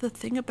yet the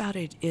thing about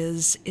it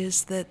is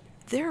that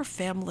there are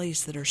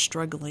families that are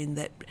struggling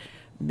that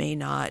may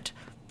not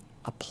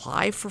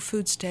apply for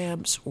food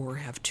stamps or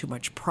have too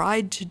much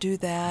pride to do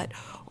that,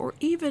 or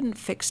even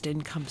fixed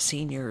income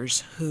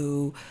seniors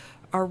who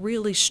are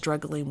really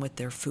struggling with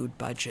their food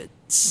budget.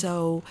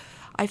 So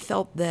I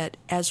felt that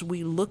as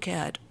we look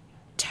at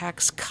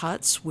tax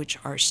cuts, which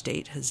our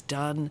state has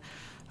done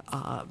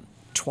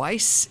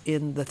twice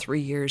in the 3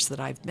 years that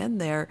I've been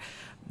there,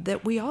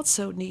 that we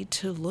also need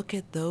to look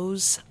at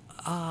those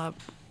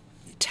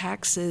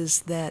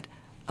taxes that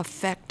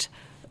affect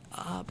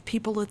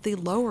people at the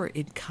lower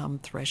income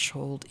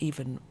threshold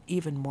even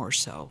more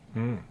so.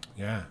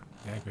 Yeah,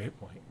 great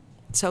point.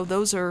 So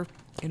those are,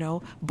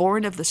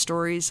 born of the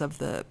stories of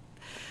the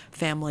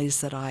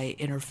families that I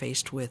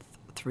interfaced with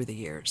through the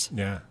years.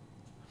 Yeah.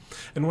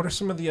 And what are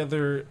some of the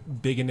other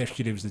big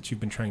initiatives that you've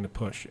been trying to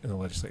push in the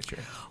legislature?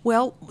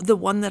 Well, the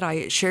one that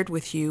I shared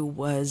with you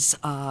was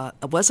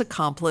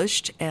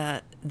accomplished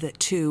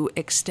to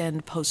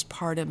extend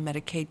postpartum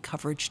Medicaid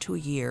coverage to a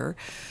year.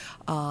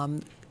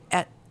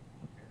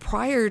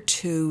 Prior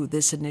to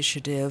this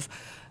initiative,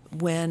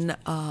 when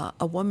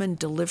a woman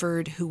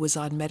delivered who was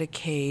on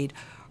Medicaid,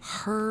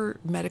 her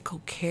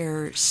medical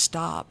care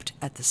stopped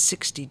at the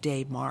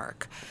 60-day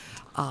mark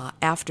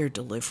after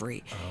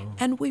delivery. Oh.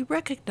 And we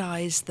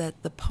recognize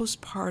that the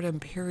postpartum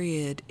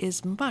period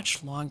is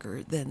much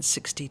longer than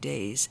 60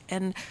 days.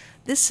 And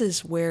this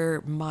is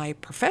where my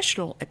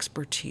professional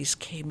expertise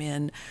came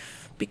in,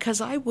 because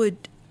I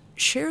would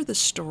share the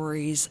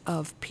stories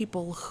of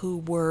people who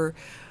were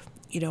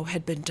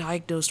had been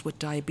diagnosed with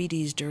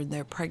diabetes during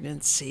their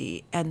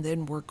pregnancy and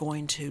then were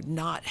going to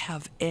not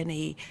have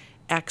any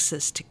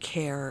access to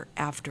care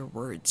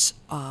afterwards,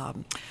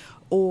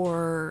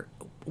 or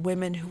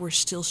women who were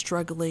still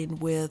struggling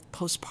with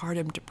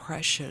postpartum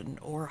depression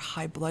or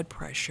high blood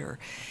pressure.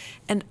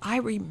 And I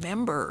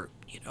remember,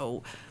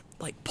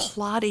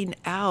 plotting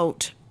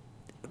out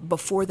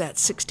before that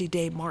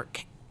 60-day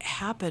mark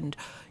happened,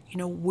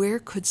 where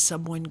could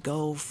someone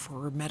go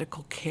for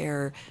medical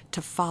care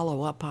to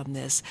follow up on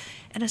this?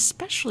 And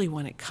especially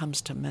when it comes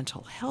to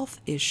mental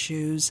health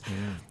issues,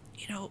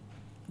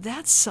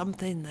 that's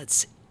something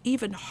that's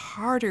even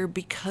harder,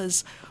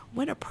 because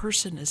when a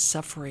person is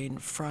suffering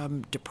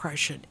from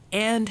depression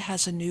and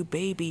has a new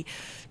baby,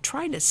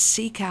 trying to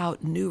seek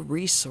out new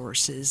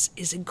resources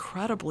is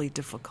incredibly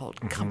difficult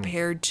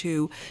compared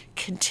to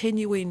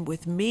continuing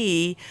with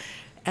me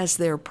as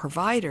their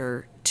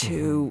provider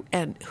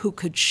and who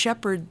could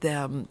shepherd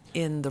them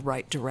in the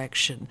right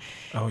direction.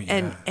 Oh,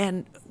 yeah.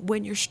 And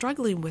when you're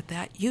struggling with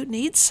that, you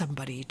need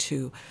somebody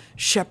to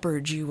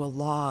shepherd you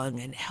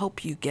along and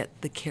help you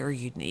get the care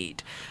you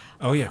need.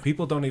 Oh, yeah.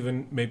 People don't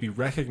even maybe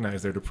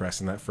recognize they're depressed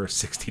in that first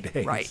 60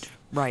 days. Right.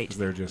 Because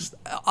they're just...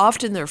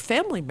 Often their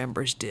family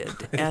members did,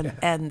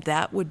 and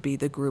that would be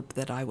the group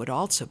that I would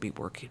also be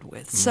working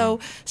with. So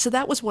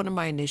that was one of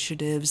my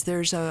initiatives.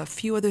 There's a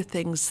few other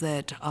things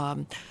that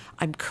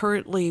I'm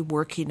currently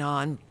working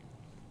on.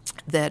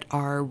 that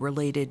are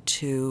related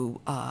to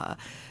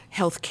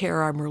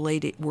healthcare. I'm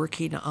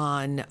working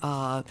on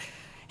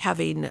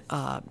having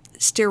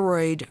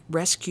steroid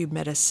rescue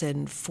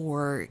medicine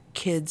for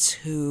kids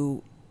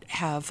who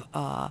have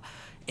a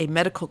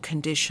medical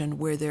condition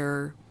where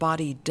their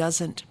body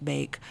doesn't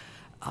make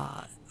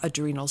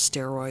adrenal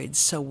steroids.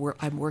 So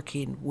I'm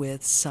working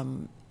with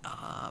some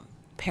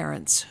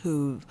parents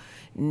who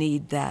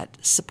need that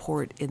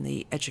support in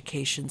the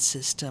education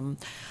system.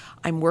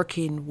 I'm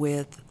working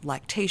with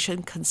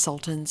lactation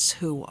consultants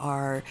who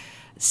are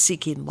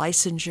seeking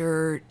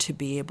licensure to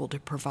be able to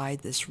provide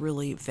this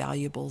really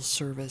valuable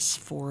service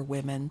for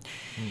women.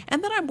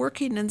 And then I'm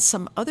working in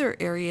some other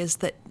areas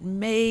that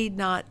may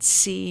not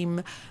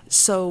seem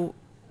so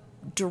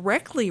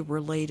directly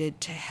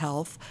related to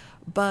health,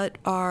 but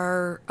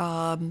are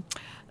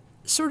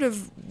sort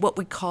of what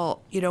we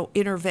call,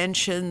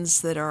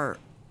 interventions that are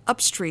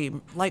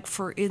upstream, like,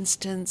 for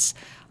instance,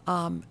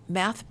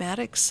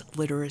 mathematics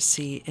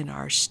literacy in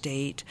our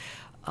state,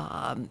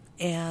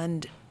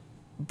 and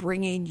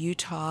bringing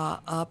Utah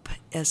up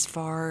as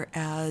far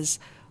as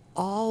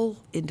all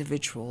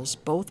individuals,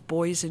 both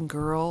boys and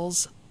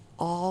girls,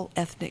 all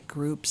ethnic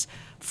groups,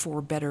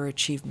 for better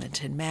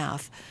achievement in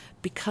math.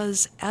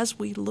 Because as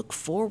we look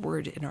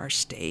forward in our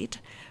state,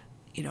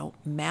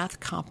 math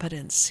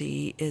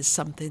competency is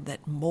something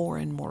that more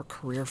and more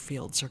career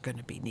fields are going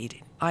to be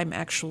needing. I'm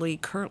actually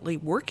currently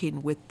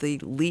working with the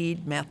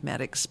lead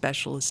mathematics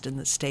specialist in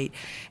the state,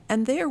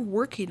 and they're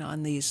working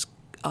on these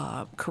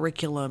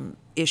curriculum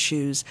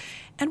issues.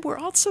 And we're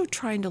also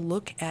trying to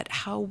look at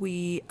how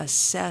we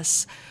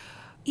assess,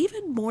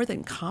 even more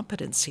than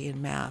competency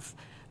in math,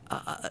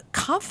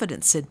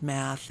 confidence in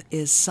math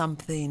is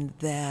something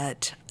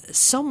that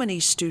so many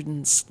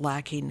students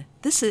lacking.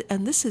 This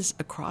is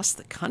across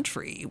the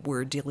country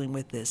we're dealing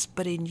with this,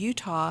 but in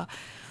Utah,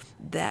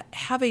 that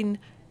having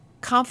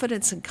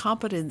confidence and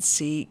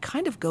competency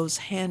kind of goes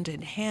hand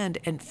in hand,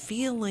 and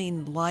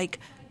feeling like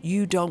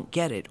you don't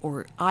get it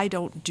or I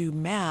don't do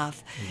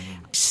math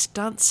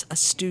stunts a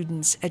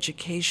student's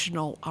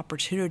educational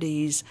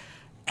opportunities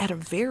at a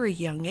very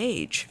young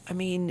age. I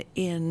mean,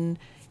 in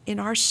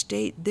our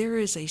state, there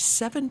is a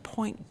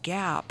 7-point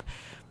gap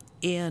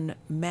in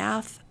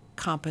math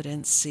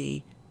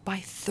competency by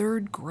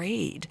third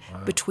grade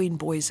between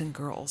boys and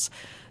girls.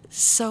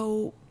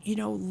 So,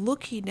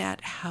 looking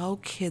at how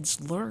kids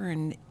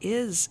learn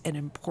is an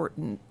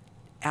important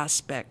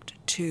aspect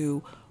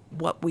to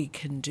what we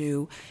can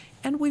do.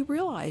 And we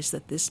realize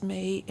that this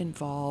may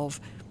involve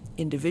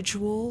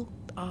individual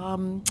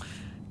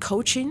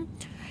coaching,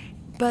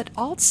 but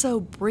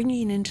also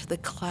bringing into the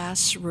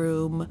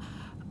classroom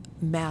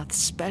math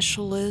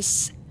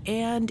specialists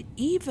and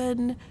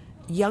even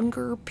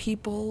younger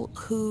people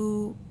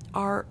who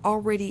are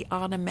already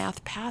on a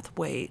math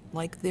pathway.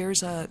 Like,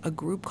 there's a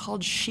group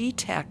called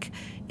SheTech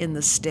in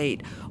the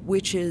state,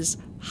 which is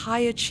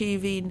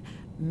high-achieving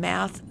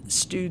math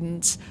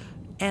students,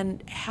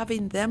 and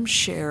having them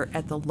share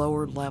at the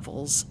lower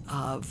levels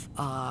of,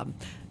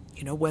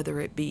 whether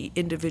it be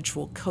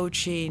individual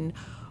coaching,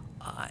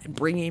 and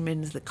bringing them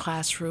into the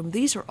classroom.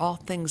 These are all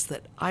things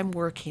that I'm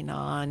working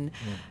on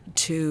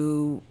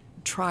to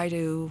try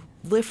to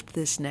lift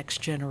this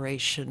next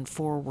generation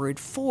forward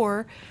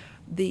for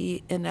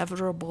the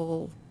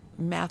inevitable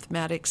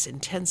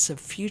mathematics-intensive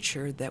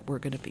future that we're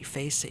going to be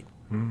facing.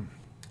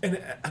 And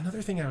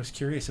another thing I was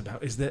curious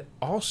about is that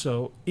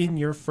also in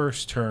your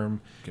first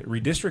term,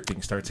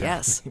 redistricting starts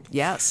happening.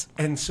 Yes.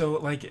 And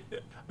so,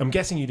 I'm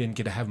guessing you didn't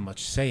get to have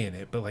much say in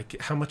it, but,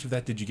 how much of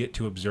that did you get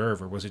to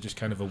observe, or was it just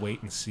kind of a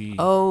wait and see?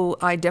 Oh,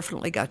 I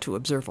definitely got to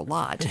observe a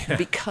lot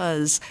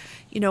because,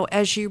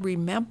 as you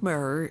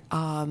remember,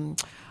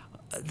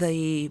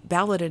 the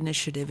ballot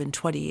initiative in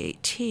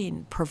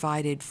 2018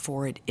 provided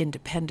for an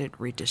independent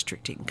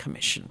redistricting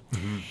commission.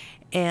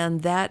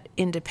 And that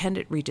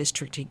independent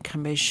redistricting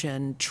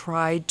commission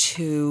tried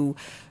to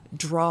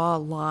draw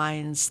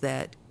lines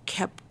that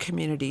kept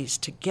communities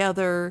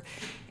together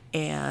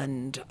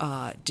and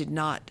did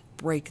not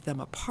break them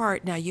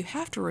apart. Now, you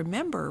have to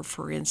remember,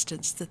 for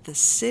instance, that the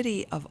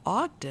city of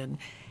Ogden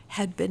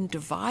had been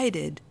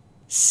divided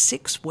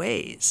 6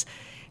 ways.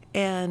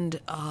 And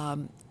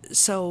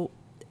so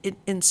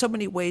in so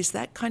many ways,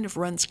 that kind of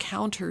runs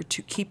counter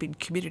to keeping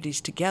communities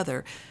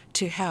together,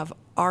 to have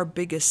our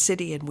biggest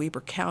city in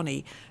Weber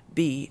County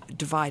be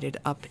divided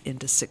up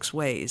into 6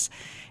 ways.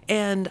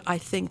 And I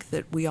think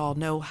that we all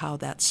know how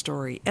that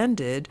story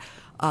ended.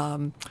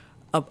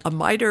 A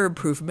minor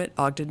improvement,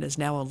 Ogden is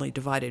now only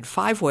divided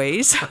 5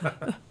 ways,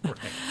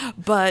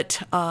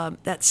 but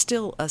that's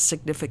still a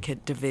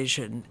significant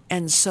division.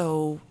 And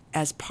so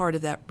as part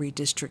of that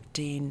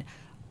redistricting,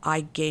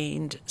 I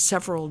gained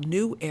several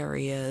new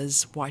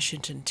areas,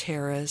 Washington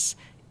Terrace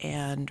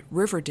and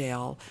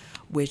Riverdale,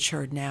 which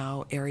are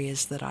now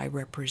areas that I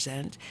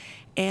represent.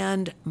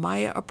 And my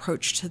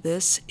approach to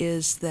this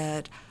is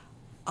that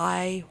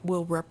I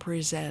will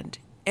represent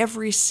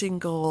every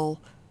single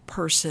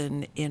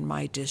person in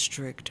my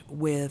district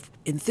with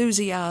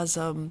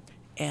enthusiasm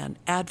and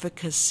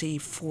advocacy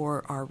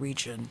for our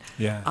region.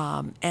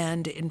 Yeah.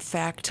 And in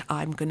fact,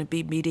 I'm going to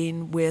be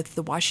meeting with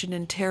the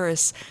Washington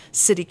Terrace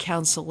City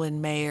Council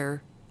and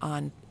Mayor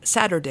on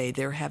Saturday.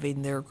 They're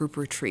having their group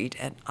retreat,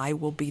 and I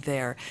will be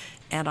there.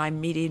 And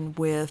I'm meeting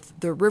with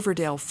the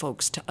Riverdale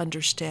folks to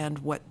understand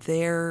what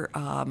they're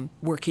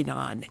working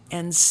on.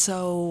 And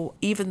so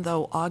even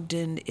though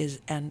Ogden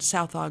and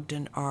South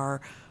Ogden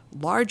are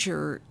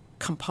larger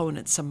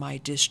components of my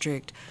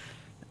district,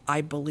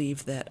 I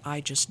believe that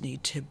I just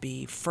need to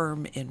be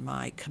firm in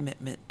my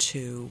commitment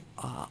to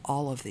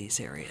all of these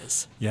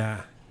areas.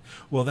 Yeah.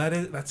 Well,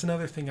 that's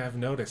another thing I've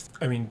noticed.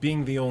 I mean,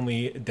 being the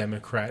only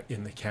Democrat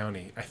in the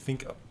county, I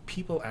think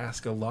people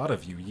ask a lot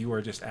of you. You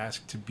are just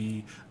asked to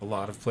be a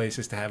lot of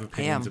places, to have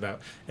opinions about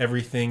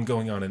everything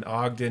going on in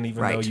Ogden,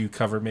 even though you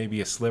cover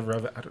maybe a sliver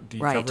of it. Do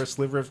you cover a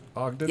sliver of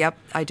Ogden? Yep,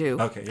 I do.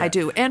 Okay, yeah. I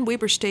do. And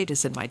Weber State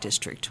is in my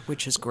district,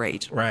 which is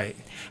great. Right.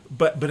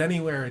 But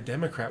anywhere a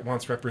Democrat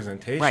wants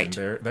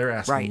representation, they're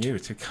asking you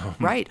to come.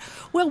 Right.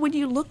 Well, when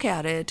you look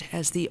at it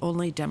as the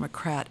only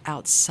Democrat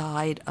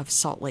outside of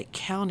Salt Lake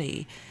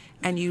County,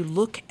 and you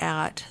look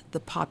at the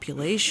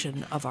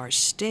population of our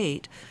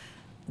state,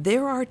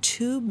 there are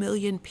 2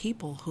 million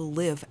people who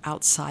live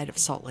outside of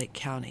Salt Lake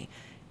County,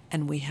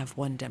 and we have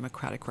one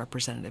Democratic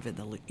representative in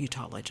the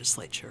Utah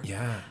legislature.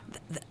 Yeah.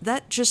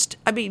 That just,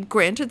 I mean,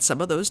 granted,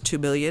 some of those 2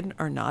 million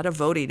are not of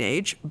voting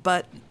age,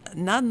 but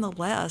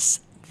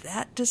nonetheless,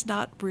 that does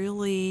not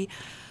really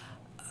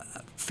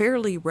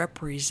fairly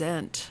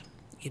represent,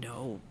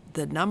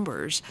 the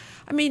numbers.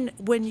 I mean,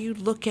 when you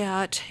look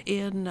at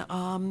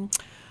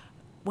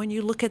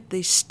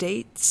the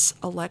state's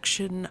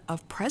election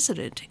of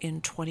president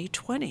in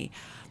 2020,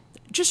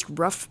 just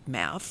rough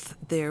math,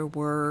 there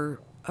were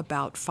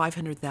about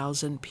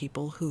 500,000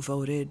 people who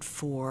voted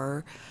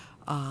for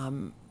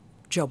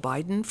Joe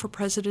Biden for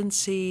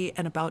presidency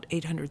and about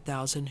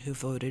 800,000 who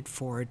voted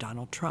for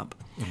Donald Trump.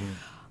 Mm-hmm.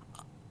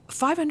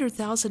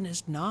 500,000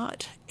 is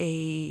not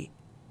a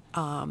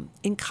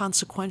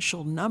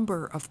inconsequential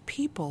number of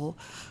people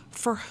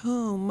for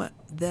whom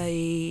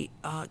the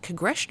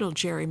congressional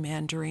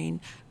gerrymandering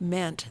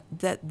meant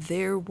that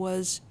there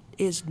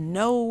is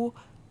no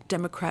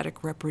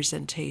Democratic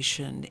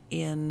representation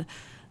in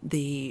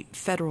the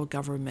federal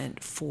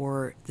government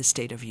for the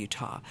state of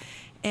Utah.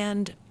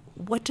 And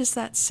what does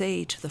that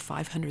say to the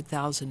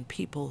 500,000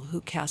 people who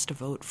cast a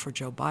vote for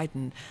Joe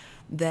Biden,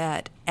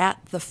 that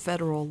at the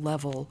federal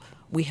level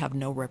we have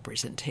no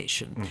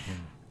representation?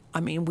 Mm-hmm. I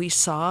mean, we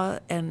saw,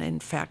 and in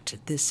fact,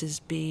 this is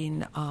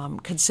being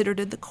considered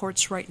in the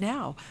courts right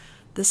now.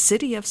 The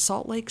city of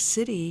Salt Lake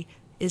City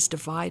is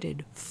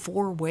divided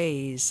 4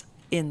 ways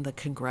in the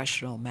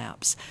congressional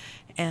maps,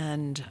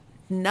 and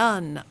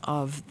none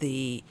of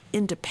the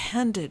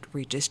independent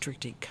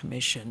redistricting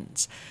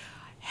commissions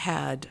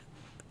had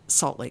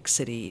Salt Lake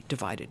City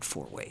divided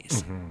 4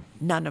 ways. Mm-hmm.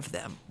 None of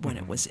them when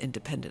it was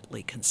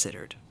independently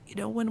considered.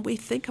 When we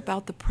think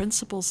about the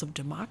principles of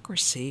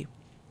democracy,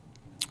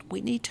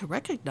 we need to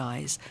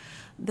recognize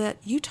that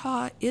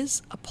Utah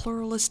is a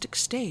pluralistic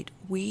state.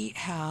 We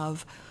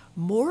have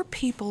more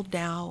people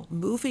now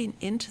moving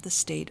into the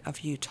state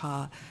of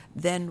Utah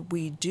than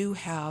we do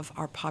have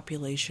our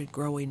population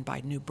growing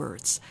by new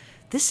births.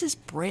 This is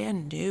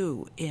brand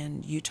new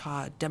in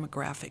Utah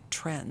demographic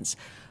trends.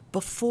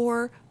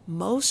 Before,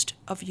 most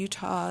of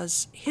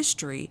Utah's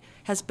history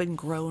has been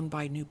grown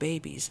by new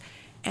babies.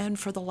 And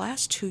for the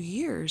last 2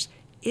 years,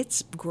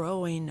 it's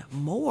growing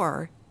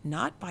more,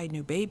 not by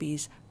new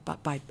babies,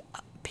 but by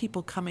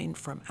people coming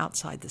from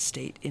outside the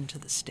state into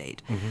the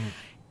state. Mm-hmm.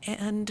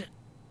 And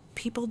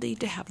people need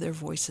to have their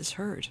voices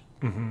heard.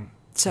 Mm-hmm.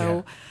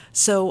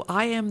 So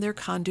I am their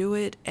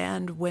conduit,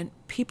 and when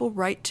people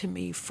write to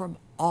me from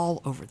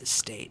all over the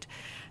state,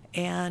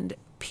 and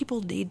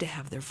people need to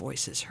have their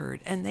voices heard,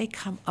 and they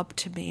come up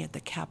to me at the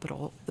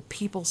Capitol, the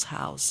People's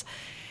House,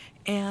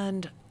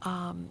 and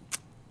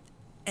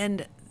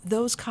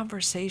those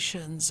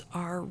conversations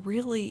are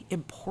really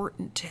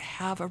important to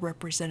have a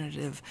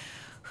representative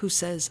who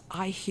says,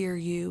 I hear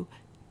you,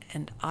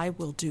 and I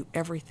will do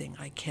everything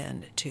I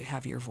can to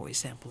have your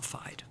voice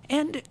amplified.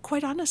 And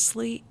quite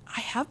honestly, I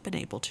have been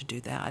able to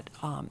do that.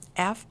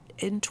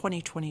 In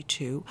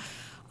 2022,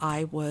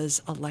 I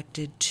was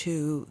elected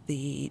to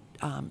the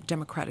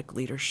Democratic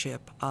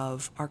leadership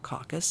of our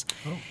caucus.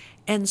 Oh.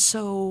 And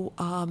so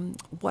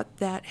what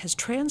that has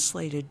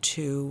translated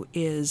to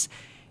is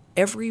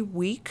every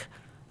week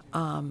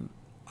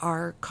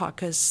our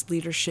caucus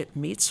leadership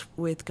meets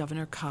with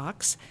Governor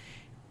Cox.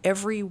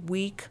 Every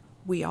week,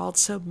 we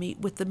also meet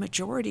with the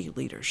majority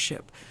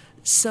leadership.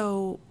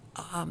 So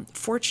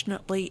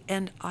fortunately,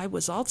 and I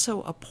was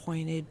also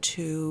appointed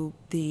to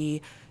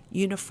the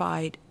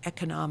Unified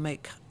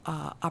Economic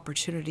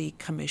Opportunity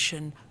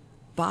Commission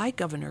by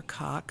Governor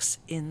Cox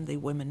in the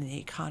Women in the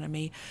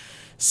Economy.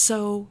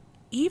 So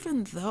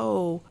even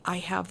though I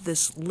have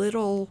this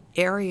little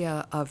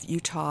area of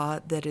Utah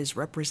that is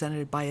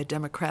represented by a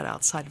Democrat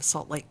outside of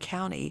Salt Lake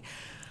County,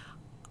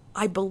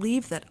 I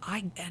believe that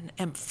I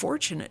am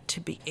fortunate to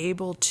be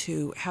able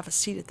to have a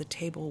seat at the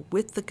table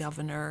with the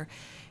governor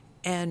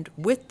and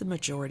with the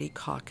majority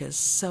caucus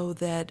so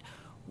that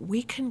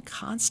we can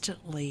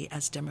constantly,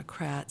 as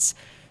Democrats,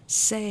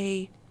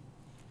 say,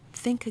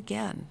 think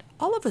again.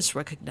 All of us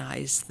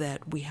recognize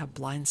that we have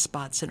blind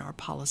spots in our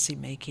policy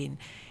making,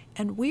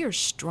 and we are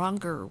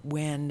stronger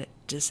when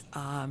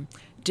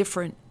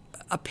different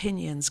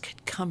opinions can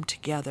come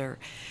together.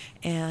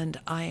 And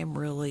I am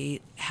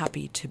really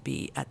happy to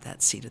be at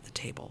that seat at the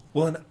table.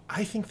 Well, and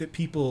I think that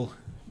people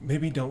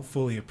maybe don't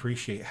fully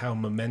appreciate how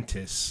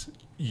momentous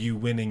you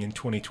winning in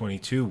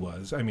 2022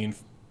 was. I mean,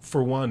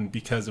 for one,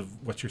 because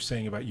of what you're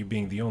saying about you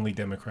being the only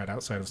Democrat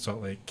outside of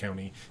Salt Lake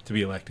County to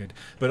be elected,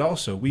 but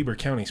also Weber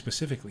County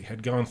specifically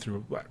had gone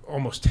through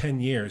almost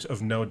 10 years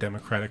of no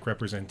Democratic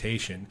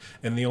representation,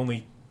 and the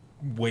only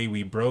way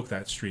we broke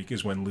that streak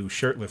is when Lou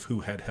Shurtleff,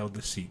 who had held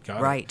the seat,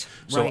 got it.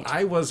 So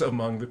I was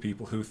among the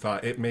people who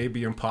thought it may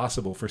be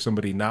impossible for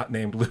somebody not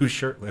named Lou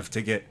Shurtleff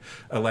to get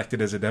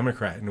elected as a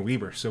Democrat in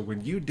Weber. So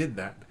when you did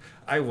that,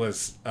 I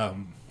was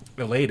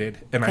elated,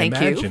 and I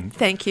imagine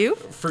Thank you.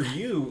 For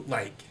you,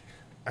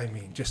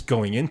 just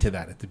going into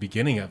that at the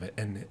beginning of it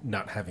and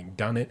not having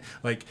done it,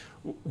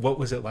 what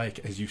was it like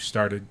as you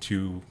started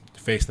to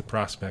face the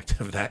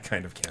prospect of that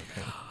kind of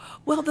campaign?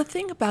 Well, the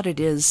thing about it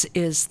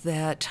is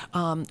that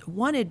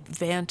one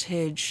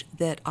advantage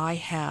that I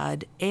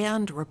had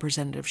and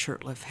Representative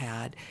Shurtleff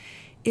had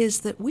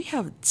is that we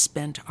have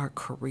spent our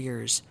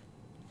careers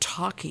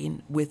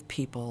talking with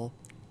people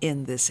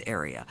in this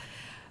area.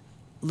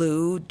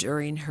 Lou,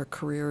 during her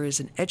career as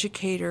an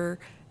educator,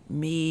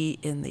 me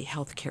in the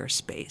healthcare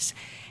space.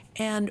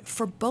 And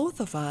for both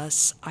of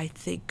us, I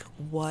think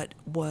what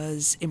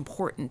was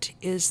important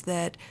is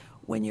that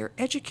when you're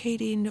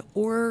educating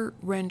or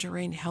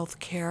rendering health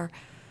care,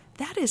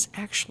 that is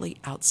actually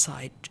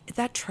outside,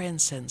 that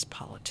transcends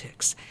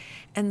politics.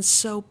 And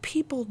so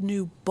people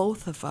knew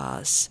both of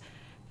us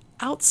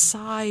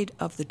outside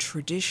of the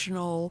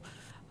traditional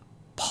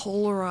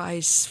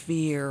polarized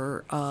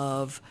sphere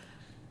of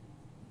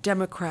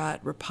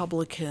Democrat,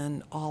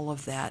 Republican, all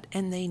of that,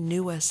 and they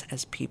knew us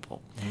as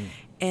people.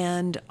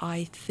 And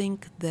I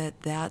think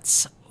that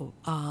that's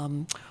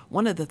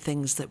one of the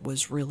things that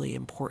was really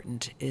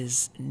important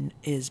is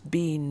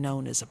being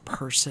known as a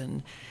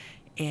person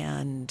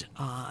and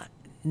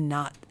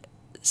not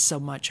so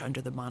much under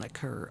the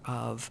moniker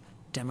of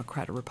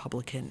Democrat or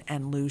Republican.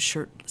 And Lou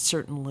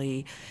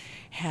certainly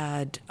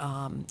had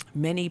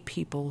many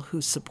people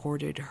who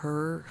supported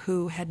her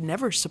who had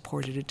never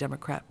supported a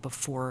Democrat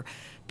before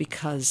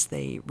because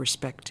they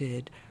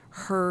respected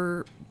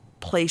her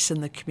place in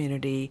the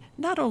community,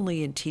 not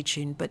only in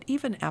teaching, but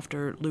even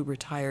after Lou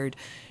retired,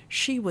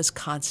 she was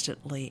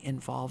constantly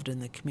involved in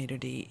the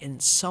community in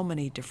so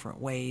many different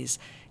ways,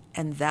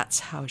 and that's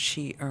how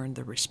she earned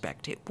the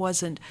respect. It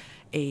wasn't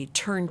a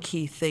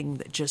turnkey thing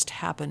that just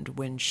happened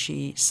when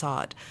she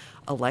sought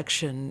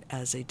election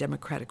as a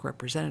Democratic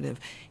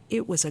representative.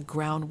 It was a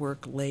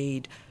groundwork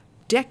laid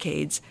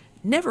decades.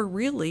 Never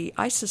really,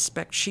 I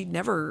suspect she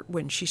never,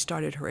 when she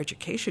started her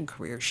education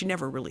career, she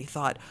never really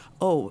thought,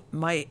 oh,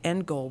 my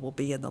end goal will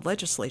be in the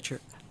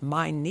legislature.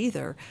 Mine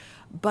neither.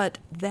 But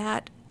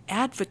that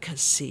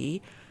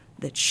advocacy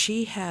that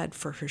she had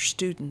for her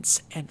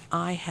students and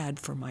I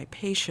had for my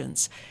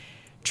patients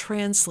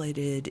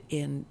translated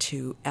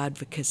into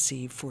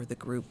advocacy for the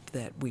group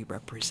that we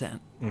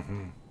represent.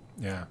 Mm-hmm.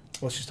 Yeah.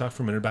 Let's just talk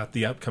for a minute about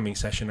the upcoming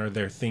session. Are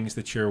there things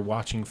that you're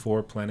watching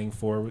for, planning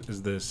for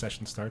as the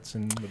session starts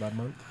in about a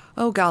month?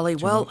 Oh, golly.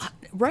 Well, 2 months?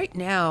 Right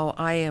now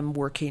I am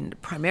working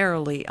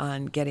primarily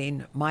on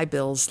getting my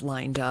bills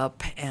lined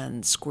up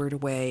and squared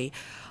away.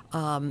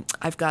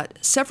 I've got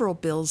several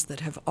bills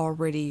that have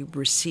already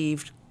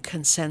received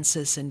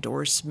consensus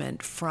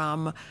endorsement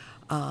from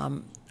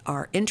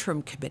our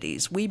interim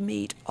committees. We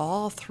meet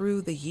all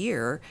through the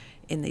year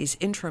in these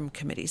interim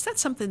committees.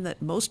 That's something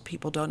that most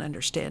people don't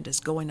understand is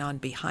going on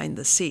behind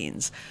the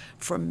scenes.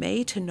 From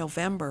May to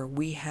November,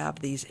 we have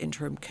these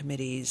interim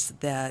committees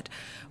that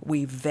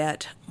we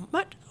vet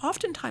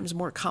oftentimes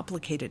more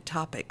complicated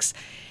topics.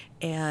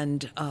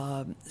 And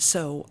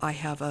so I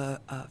have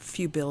a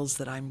few bills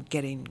that I'm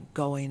getting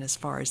going as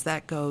far as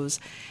that goes.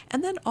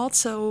 And then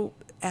also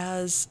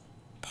as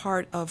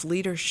part of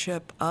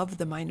leadership of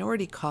the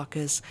Minority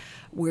Caucus,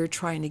 we're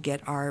trying to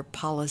get our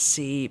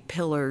policy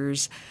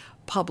pillars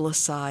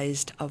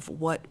publicized of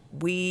what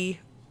we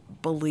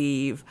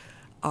believe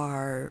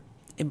are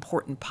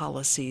important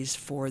policies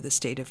for the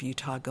state of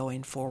Utah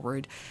going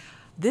forward.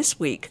 This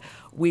week,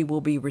 we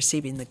will be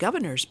receiving the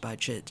governor's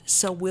budget,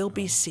 so we'll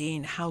be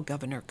seeing how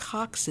Governor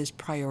Cox is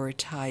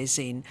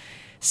prioritizing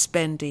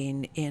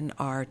spending in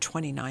our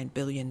 $29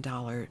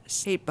 billion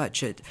state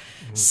budget.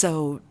 Mm-hmm.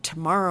 So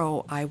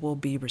tomorrow, I will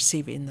be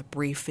receiving the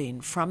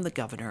briefing from the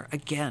governor,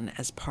 again,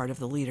 as part of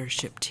the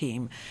leadership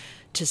team,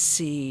 to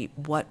see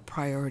what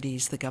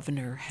priorities the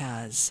governor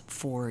has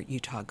for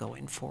Utah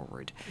going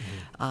forward.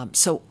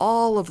 So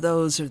all of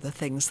those are the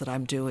things that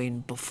I'm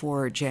doing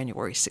before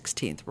January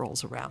 16th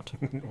rolls around.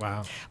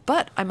 Wow.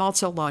 But I'm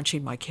also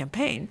launching my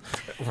campaign.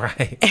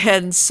 Right.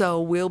 And so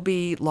we'll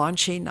be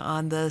launching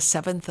on the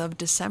 7th of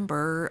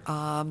December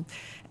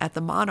at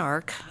the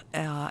Monarch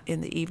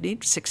in the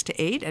evening, 6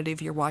 to 8. Any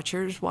of your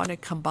watchers want to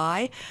come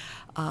by,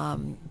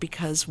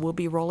 because we'll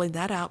be rolling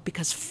that out,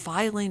 because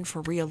filing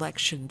for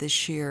re-election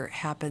this year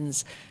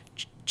happens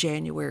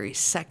January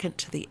 2nd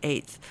to the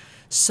 8th.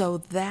 So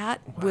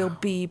that will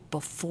be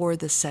before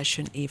the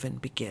session even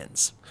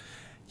begins.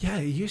 Yeah,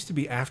 it used to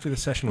be after the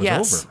session was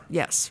over.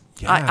 Yes.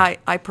 Yeah.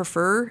 I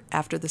prefer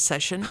after the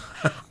session.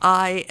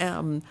 I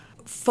am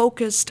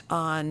focused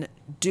on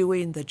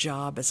doing the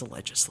job as a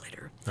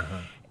legislator.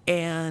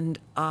 And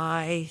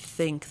I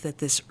think that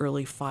this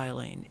early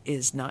filing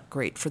is not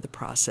great for the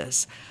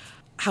process.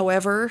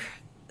 However,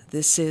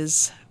 this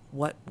is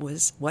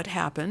what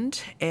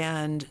happened.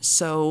 And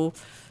so,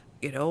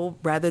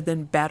 rather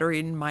than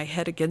battering my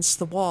head against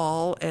the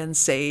wall and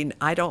saying,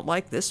 I don't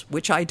like this,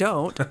 which I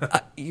don't,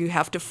 you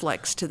have to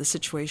flex to the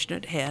situation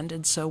at hand.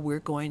 And so we're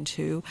going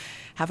to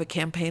have a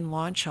campaign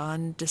launch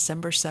on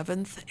December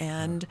 7th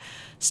and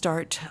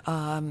start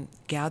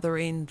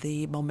gathering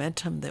the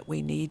momentum that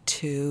we need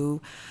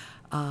to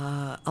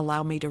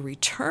allow me to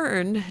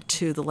return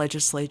to the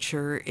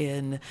legislature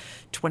in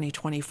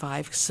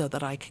 2025 so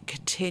that I can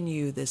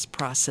continue this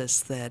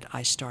process that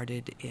I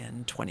started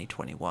in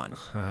 2021.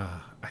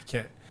 I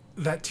can't.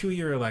 That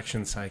 2-year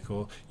election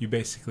cycle, you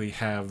basically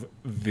have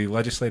the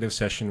legislative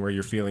session where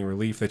you're feeling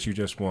relief that you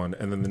just won,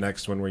 and then the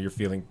next one where you're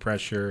feeling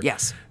pressure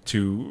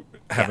to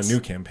have a new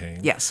campaign.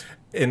 Yes.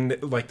 And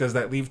does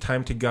that leave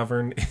time to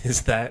govern?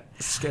 Is that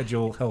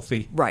schedule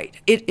healthy? Right.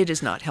 It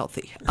is not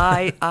healthy.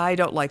 I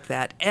don't like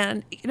that.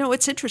 And,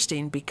 it's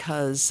interesting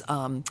because,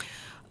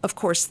 of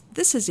course,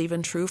 this is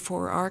even true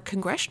for our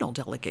congressional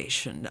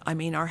delegation. I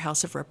mean, our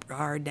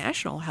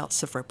National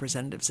House of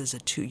Representatives is a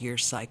 2-year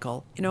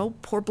cycle.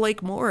 Poor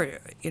Blake Moore,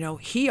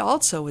 he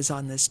also is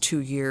on this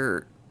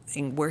 2-year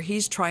thing where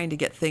he's trying to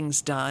get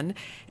things done.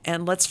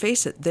 And let's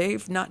face it,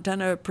 they've not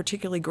done a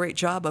particularly great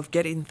job of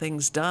getting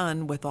things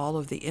done with all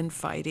of the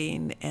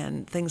infighting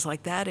and things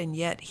like that. And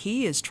yet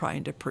he is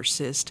trying to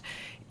persist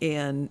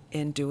in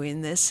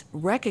doing this,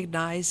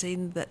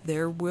 recognizing that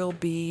there will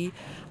be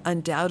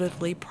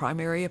undoubtedly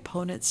primary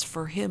opponents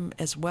for him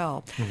as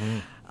well.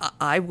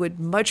 I would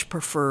much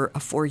prefer a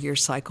 4-year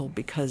cycle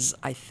because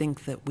I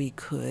think that we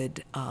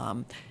could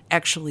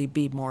actually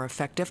be more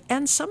effective.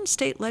 And some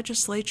state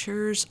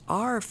legislatures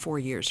are 4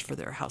 years for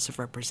their House of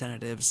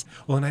Representatives.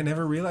 Well, and I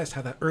never realized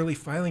how that early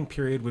filing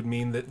period would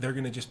mean that they're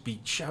going to just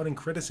be shouting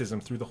criticism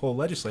through the whole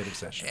legislative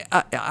session.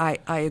 I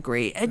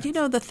agree. And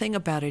the thing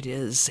about it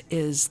is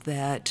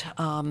that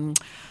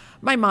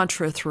my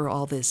mantra through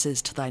all this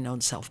is to thine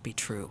own self be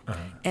true.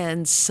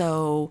 And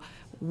so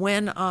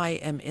when I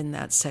am in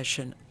that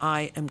session,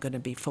 I am going to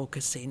be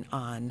focusing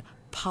on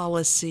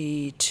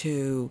policy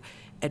to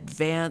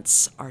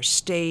advance our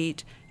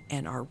state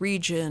and our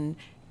region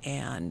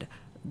and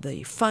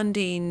the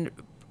funding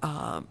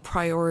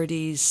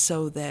priorities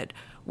so that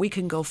we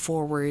can go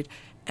forward.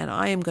 And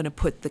I am going to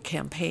put the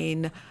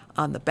campaign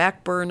on the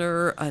back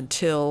burner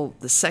until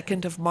the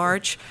 2nd of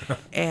March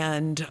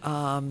and,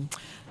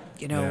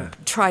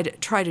 try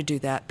to do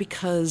that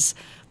because,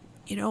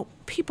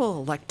 people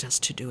elect us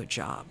to do a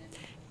job.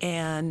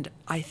 And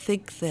I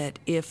think that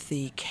if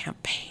the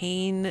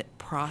campaign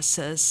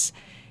process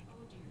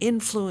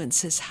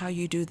influences how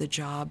you do the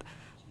job,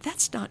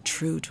 that's not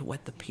true to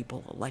what the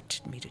people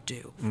elected me to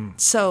do.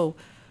 So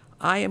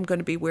I am going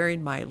to be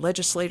wearing my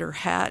legislator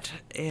hat,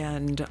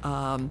 and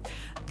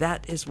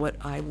that is what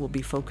I will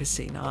be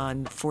focusing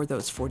on for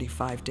those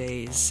 45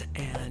 days,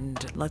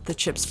 and let the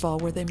chips fall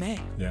where they may.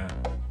 Yeah.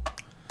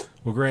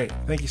 Well, great.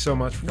 Thank you so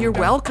much for coming You're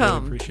down.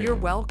 welcome. Really appreciate You're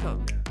it.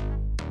 welcome.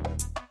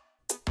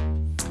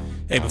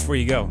 Hey, before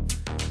you go,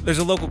 there's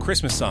a local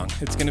Christmas song.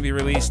 It's going to be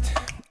released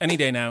any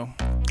day now.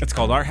 It's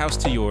called Our House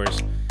to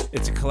Yours.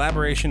 It's a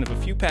collaboration of a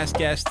few past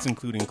guests,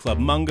 including Club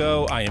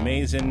Mungo, I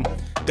Amazin',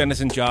 Dennis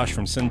and Josh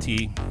from Sun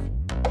Tea.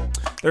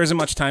 There isn't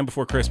much time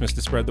before Christmas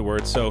to spread the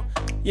word, so,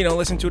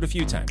 listen to it a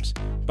few times.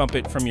 Bump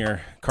it from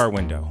your car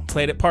window.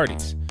 Play it at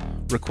parties.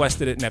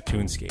 Request it at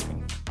Neptune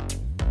Skating.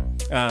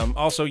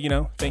 Also,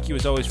 thank you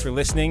as always for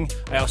listening.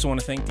 I also want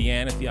to thank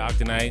Deanne at the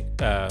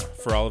Ogdenite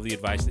for all of the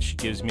advice that she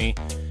gives me.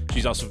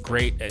 She's also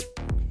great at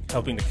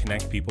helping to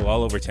connect people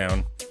all over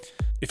town.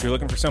 If you're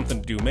looking for something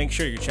to do, make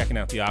sure you're checking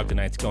out the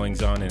Ogdenite's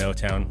goings-on in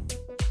O-Town.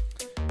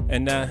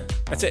 And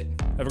that's it.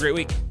 Have a great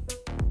week.